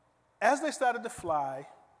as they started to fly,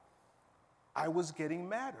 I was getting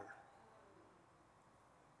madder.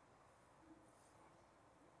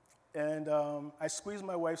 And I squeezed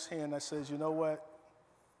my wife's hand. I says, you know what?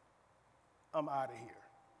 I'm out of here.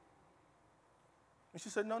 And she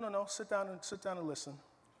said, no, sit down and listen.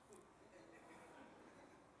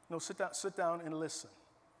 No, sit down and listen.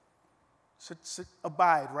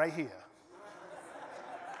 Abide right here.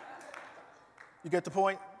 You get the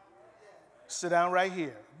point? Sit down right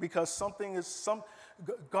here, because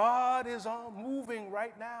God is moving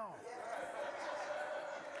right now.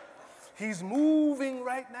 He's moving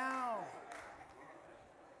right now.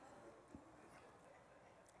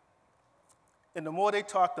 And the more they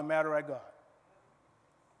talked, the madder I got.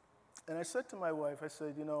 And I said to my wife, I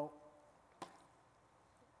said,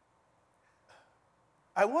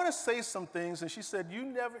 I want to say some things. And she said,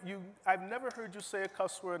 I've never heard you say a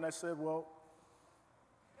cuss word. And I said, well,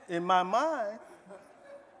 in my mind,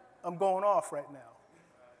 I'm going off right now.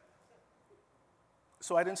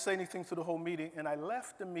 So I didn't say anything through the whole meeting. And I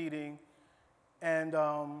left the meeting, and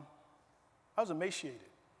I was emaciated.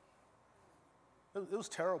 It was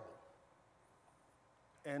terrible.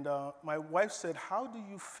 And my wife said, how do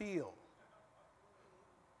you feel?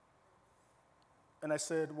 And I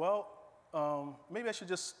said, well, maybe I should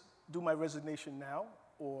just do my resignation now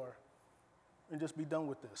and just be done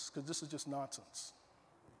with this, because this is just nonsense.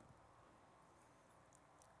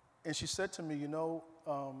 And she said to me,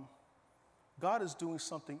 God is doing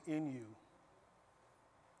something in you,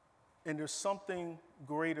 and there's something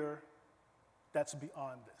greater that's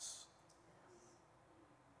beyond this.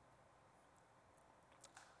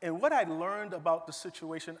 And what I learned about the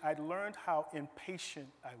situation, I learned how impatient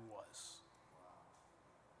I was.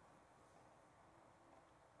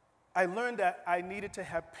 I learned that I needed to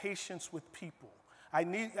have patience with people.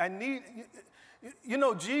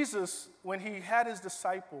 Jesus, when he had his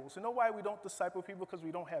disciples, you know why we don't disciple people? Because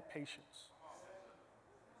we don't have patience.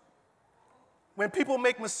 When people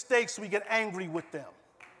make mistakes, we get angry with them.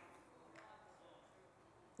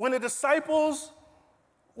 When the disciples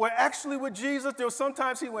were actually with Jesus, there was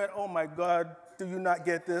sometimes he went, oh my God, do you not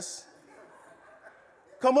get this?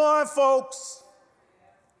 Come on, folks.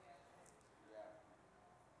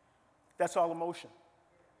 That's all emotion.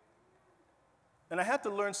 And I had to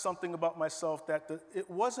learn something about myself, that it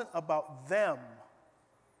wasn't about them,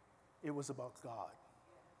 it was about God.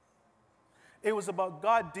 It was about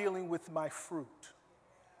God dealing with my fruit.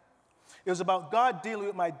 It was about God dealing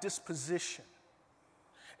with my disposition.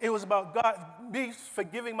 It was about God, me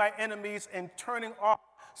forgiving my enemies and turning off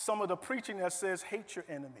some of the preaching that says, hate your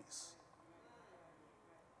enemies.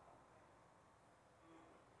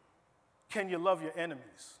 Can you love your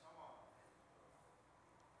enemies?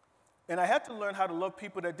 And I had to learn how to love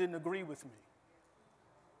people that didn't agree with me.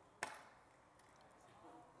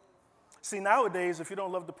 See, nowadays, if you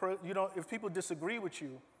don't love if people disagree with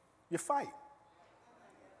you, you fight.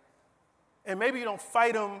 And maybe you don't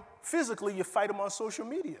fight them physically, you fight them on social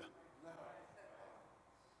media.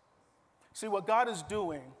 See, what God is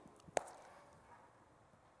doing,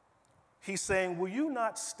 he's saying, will you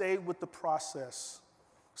not stay with the process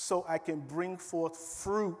so I can bring forth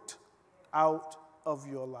fruit out of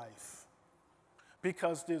your life?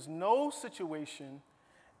 Because there's no situation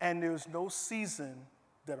and there's no season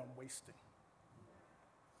that I'm wasting.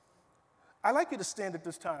 I'd like you to stand at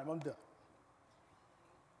this time. I'm done.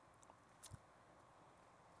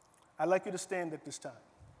 I'd like you to stand at this time.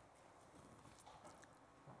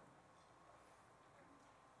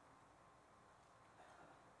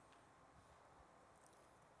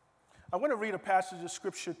 I want to read a passage of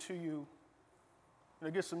scripture to you. And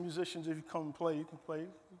I get some musicians, if you come and play, you can play.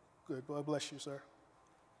 Good, God bless you, sir.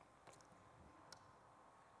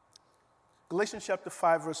 Galatians chapter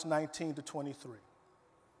 5, verse 19 to 23.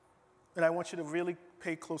 And I want you to really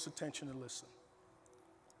pay close attention and listen.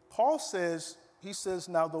 Paul says,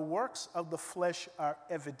 now the works of the flesh are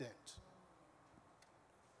evident.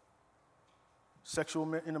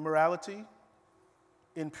 Sexual immorality,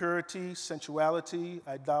 impurity, sensuality,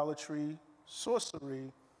 idolatry,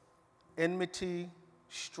 sorcery, enmity,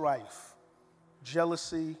 strife,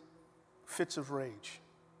 jealousy, fits of rage,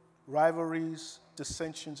 rivalries,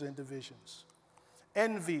 dissensions, and divisions,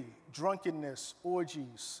 envy, drunkenness,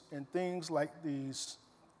 orgies, and things like these.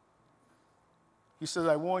 He says,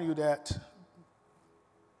 I warn you that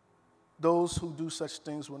those who do such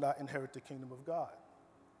things will not inherit the kingdom of God.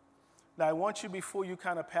 Now, I want you, before you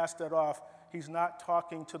kind of pass that off, he's not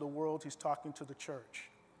talking to the world, he's talking to the church.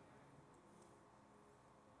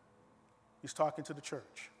 He's talking to the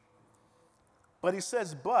church. But he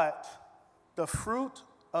says, but the fruit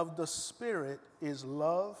of the Spirit is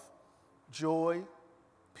love, joy,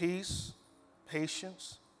 peace,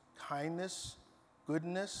 patience, kindness,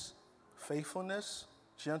 goodness, faithfulness,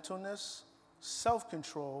 gentleness,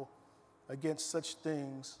 self-control. Against such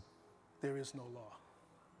things, there is no law.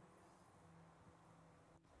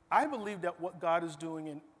 I believe that what God is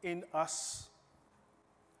doing in us,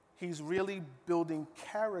 he's really building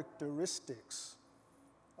characteristics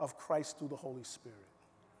of Christ through the Holy Spirit.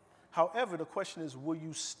 However, the question is, will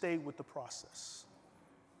you stay with the process?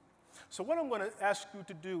 So what I'm going to ask you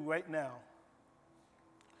to do right now,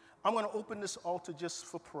 I'm going to open this altar just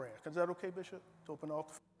for prayer. Is that okay, Bishop, to open the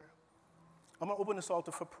altar for prayer? I'm going to open this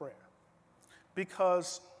altar for prayer.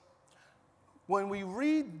 Because when we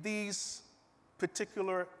read these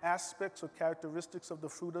particular aspects or characteristics of the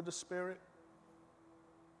fruit of the Spirit,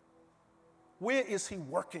 where is he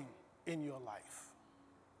working in your life?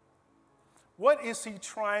 What is he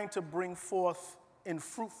trying to bring forth in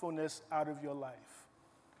fruitfulness out of your life?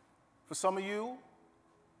 For some of you,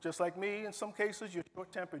 just like me, in some cases, you're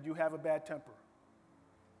short-tempered. You have a bad temper.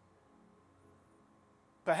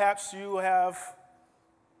 Perhaps you have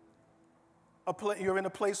you're in a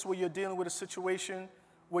place where you're dealing with a situation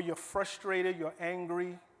where you're frustrated, you're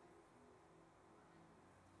angry.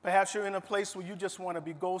 Perhaps you're in a place where you just want to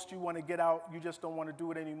be ghost, you want to get out, you just don't want to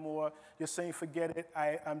do it anymore. You're saying, forget it,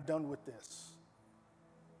 I'm done with this.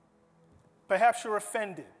 Perhaps you're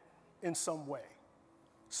offended in some way.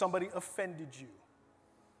 Somebody offended you.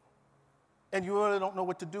 And you really don't know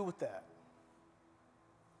what to do with that.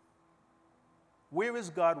 Where is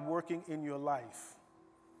God working in your life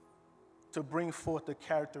to bring forth the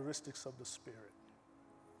characteristics of the Spirit?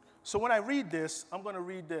 So when I read this, I'm going to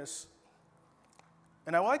read this.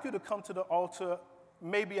 And I'd like you to come to the altar.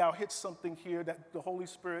 Maybe I'll hit something here that the Holy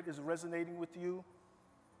Spirit is resonating with you.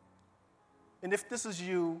 And if this is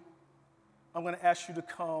you, I'm going to ask you to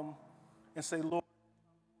come and say, Lord,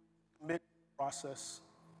 commit to the process.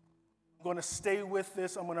 I'm going to stay with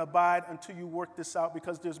this. I'm going to abide until you work this out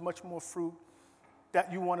because there's much more fruit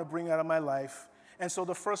that you want to bring out of my life. And so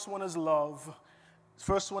the first one is love.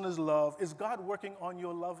 First one is love. Is God working on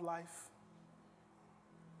your love life?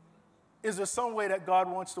 Is there some way that God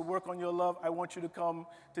wants to work on your love? I want you to come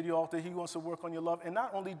to the altar. He wants to work on your love. And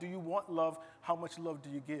not only do you want love, how much love do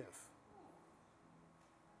you give?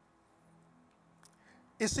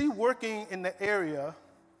 Is he working in the area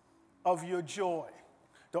of your joy?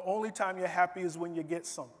 The only time you're happy is when you get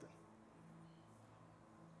something.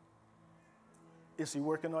 Is he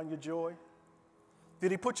working on your joy?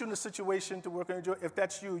 Did he put you in a situation to work on your joy? If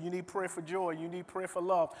that's you, you need prayer for joy, you need prayer for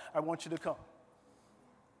love, I want you to come.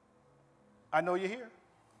 I know you're here.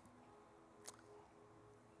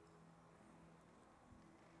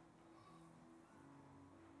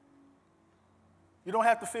 You don't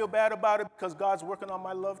have to feel bad about it because God's working on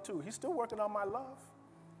my love too. He's still working on my love.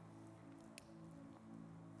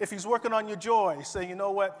 If he's working on your joy, say, you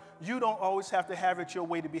know what? You don't always have to have it your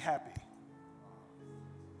way to be happy.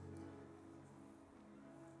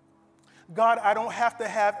 God, I don't have to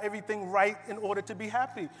have everything right in order to be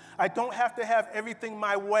happy. I don't have to have everything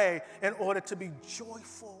my way in order to be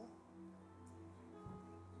joyful.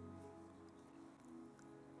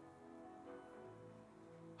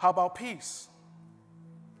 How about peace?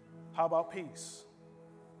 How about peace?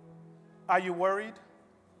 Are you worried?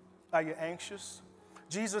 Are you anxious?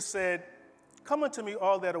 Jesus said, come unto me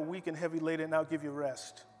all that are weak and heavy laden, and I'll give you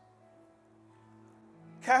rest.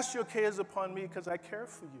 Cast your cares upon me because I care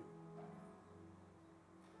for you.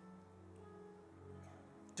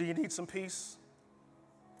 Do you need some peace?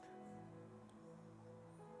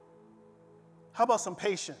 How about some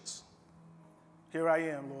patience? Here I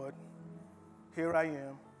am, Lord. Here I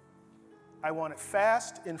am. I want it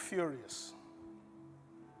fast and furious.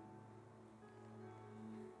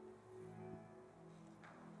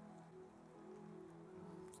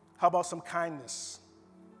 How about some kindness?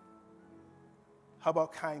 How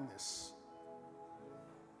about kindness?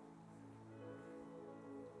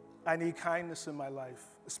 I need kindness in my life,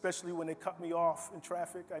 especially when they cut me off in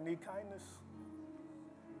traffic. I need kindness.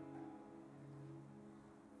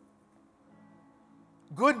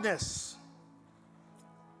 Goodness.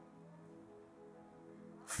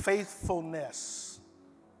 Faithfulness.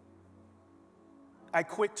 I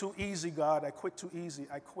quit too easy, God. I quit too easy.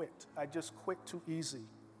 I quit. I just quit too easy.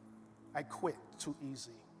 I quit too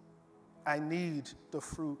easy. I need the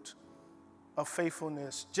fruit of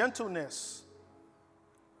faithfulness. Gentleness.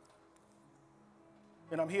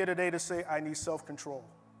 And I'm here today to say I need self-control.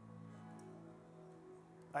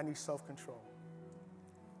 I need self-control.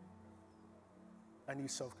 I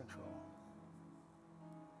need self-control.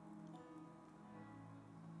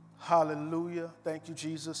 Hallelujah. Thank you,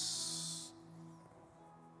 Jesus.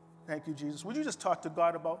 Thank you, Jesus. Would you just talk to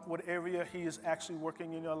God about what area he is actually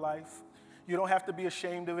working in your life? You don't have to be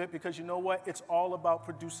ashamed of it because you know what? It's all about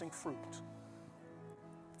producing fruit.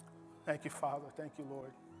 Thank you, Father. Thank you,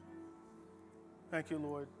 Lord. Thank you,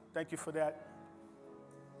 Lord. Thank you for that.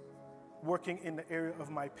 Working in the area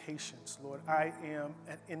of my patience, Lord. I am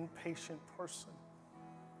an impatient person.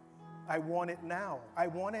 I want it now. I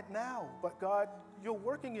want it now. But God, you're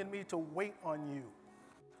working in me to wait on you,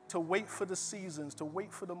 to wait for the seasons, to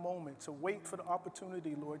wait for the moment, to wait for the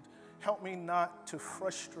opportunity, Lord. Help me not to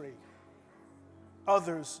frustrate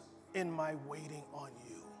others in my waiting on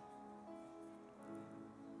you.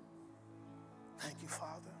 Thank you,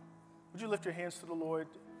 Father. Would you lift your hands to the Lord?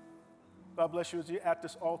 God bless you as you're at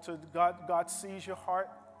this altar. God sees your heart.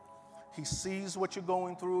 He sees what you're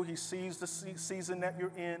going through. He sees the season that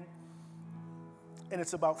you're in. And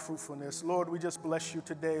it's about fruitfulness. Lord, we just bless you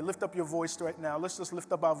today. Lift up your voice right now. Let's just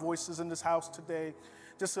lift up our voices in this house today.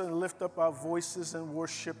 Just to lift up our voices and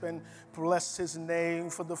worship and bless his name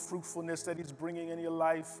for the fruitfulness that he's bringing in your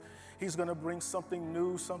life. He's going to bring something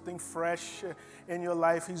new, something fresh in your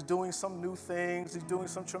life. He's doing some new things. He's doing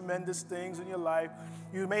some tremendous things in your life.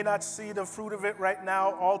 You may not see the fruit of it right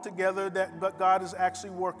now altogether, but God is actually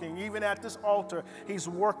working. Even at this altar, he's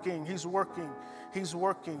working, he's working, he's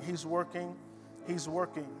working, he's working, he's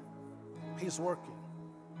working, he's working,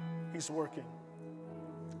 he's working.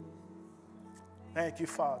 Thank you,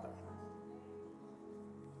 Father.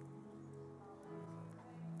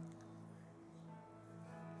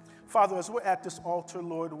 Father, as we're at this altar,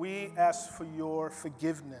 Lord, we ask for your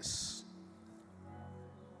forgiveness.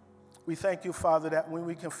 We thank you, Father, that when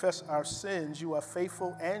we confess our sins, you are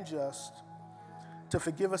faithful and just to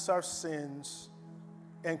forgive us our sins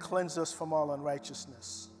and cleanse us from all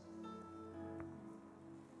unrighteousness.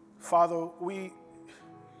 Father, we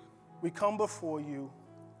come before you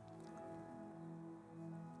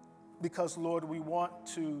because, Lord, we want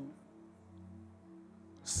to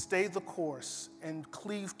stay the course and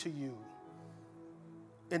cleave to you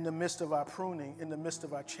in the midst of our pruning, in the midst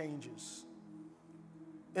of our changes,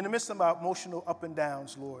 in the midst of our emotional up and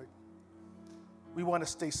downs, Lord. We want to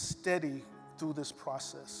stay steady through this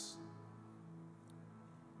process.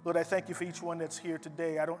 Lord, I thank you for each one that's here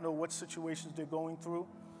today. I don't know what situations they're going through,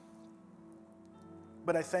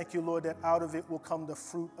 but I thank you, Lord, that out of it will come the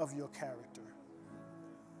fruit of your character.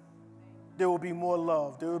 There will be more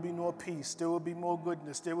love. There will be more peace. There will be more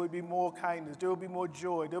goodness. There will be more kindness. There will be more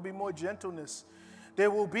joy. There will be more gentleness. There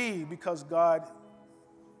will be, because, God,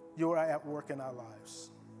 you are at work in our lives.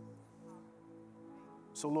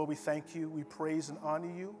 So, Lord, we thank you. We praise and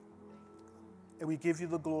honor you. And we give you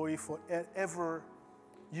the glory for whatever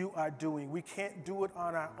you are doing. We can't do it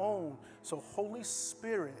on our own. So, Holy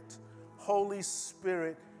Spirit,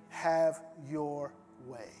 have your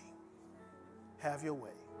way. Have your way.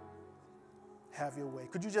 Have your way.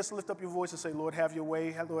 Could you just lift up your voice and say, Lord, have your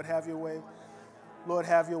way. Lord, have your way. Lord,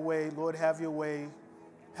 have your way. Lord, have your way.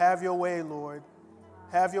 Have your way, Lord.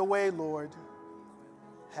 Have your way, Lord.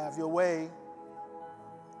 Have your way.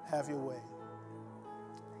 Have your way.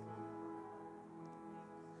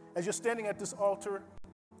 As you're standing at this altar,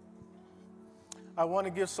 I want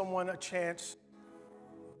to give someone a chance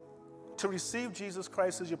to receive Jesus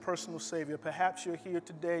Christ as your personal Savior. Perhaps you're here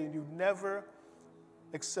today and you've never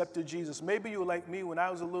accepted Jesus. Maybe you're like me when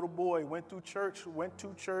I was a little boy, went through church, went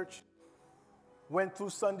through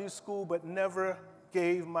Sunday school, but never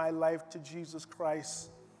gave my life to Jesus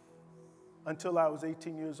Christ until I was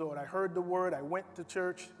 18 years old. I heard the word, I went to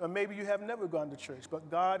church, or maybe you have never gone to church,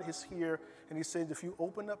 but God is here and he says, if you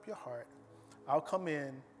open up your heart, I'll come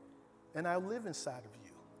in and I'll live inside of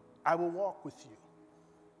you. I will walk with you.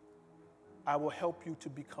 I will help you to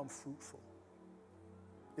become fruitful.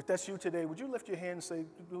 If that's you today, would you lift your hand and say,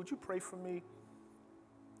 would you pray for me?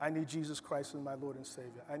 I need Jesus Christ as my Lord and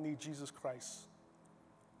Savior. I need Jesus Christ.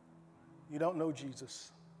 You don't know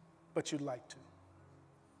Jesus, but you'd like to.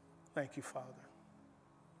 Thank you, Father.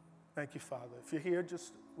 Thank you, Father. If you're here,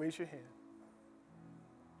 just raise your hand.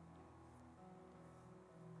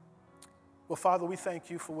 Well, Father, we thank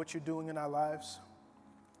you for what you're doing in our lives.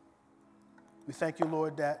 We thank you,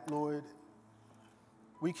 Lord, that, Lord,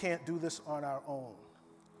 we can't do this on our own.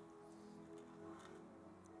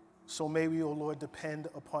 So may we, oh Lord, depend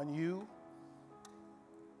upon you,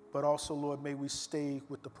 but also, Lord, may we stay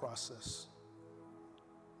with the process.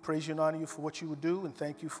 Praise you and honor you for what you will do, and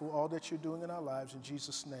thank you for all that you're doing in our lives in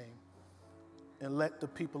Jesus' name. And let the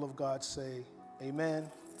people of God say amen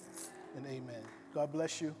and amen. God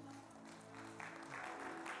bless you.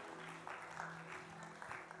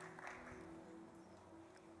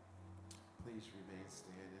 Please remain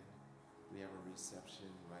standing. We have a reception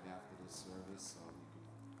right after this service, so you can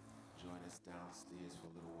join us downstairs for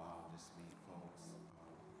a little while, just meet folks.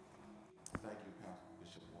 Thank you, Pastor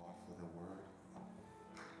Bishop Ward, for the word.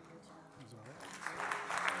 That's all right.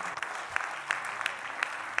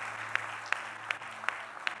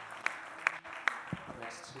 The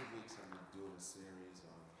next 2 weeks, I'm going to do a series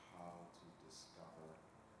on how to discover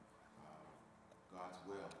God's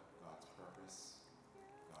will, God's purpose,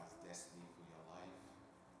 God's destiny for your life,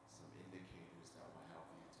 some indicators that will help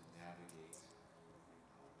you to navigate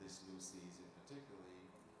this new season, particularly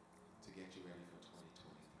to get you ready for 2023.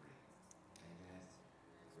 Amen.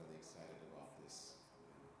 Really excited about this.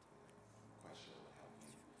 Quite sure it will help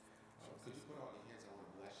you. Could you put on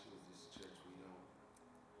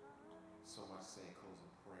say a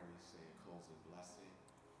closing prayer, we say a closing blessing.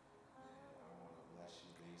 And I want to bless you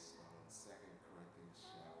based on 2 Corinthians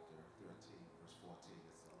chapter 13, verse 14.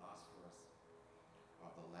 It's the last verse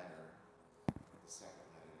of the letter, the second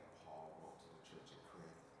letter that Paul wrote to the church in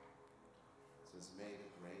Corinth. It says, may the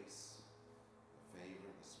grace, the favor,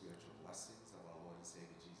 the spiritual blessings of our Lord and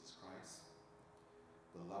Savior Jesus Christ,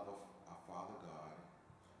 the love of our Father God,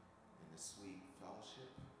 and the sweet fellowship,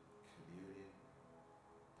 communion,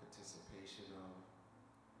 participation of,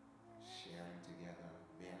 sharing together,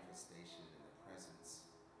 manifestation in the presence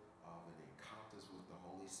of, and encounters with the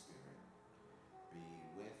Holy Spirit be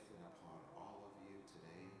with and upon all of you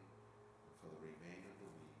today and for the remainder of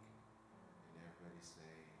the week. And everybody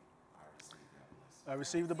say, I receive that blessing. I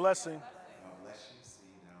receive the blessing. God bless you. See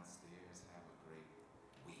you downstairs. Have a great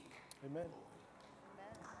week. Amen.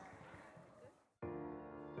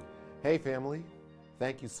 Hey family,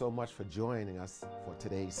 thank you so much for joining us for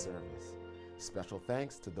today's service. Special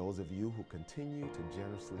thanks to those of you who continue to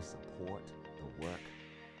generously support the work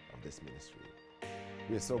of this ministry.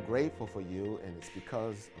 We are so grateful for you, and it's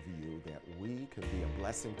because of you that we can be a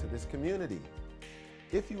blessing to this community.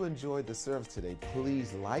 If you enjoyed the service today,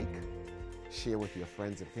 please like, share with your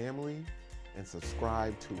friends and family, and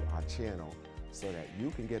subscribe to our channel so that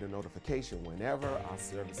you can get a notification whenever our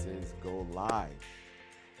services go live.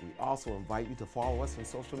 We also invite you to follow us on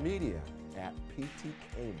social media at PT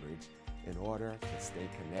Cambridge in order to stay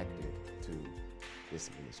connected to this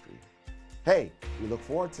ministry. Hey, we look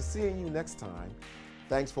forward to seeing you next time.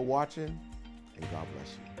 Thanks for watching, and God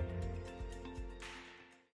bless you.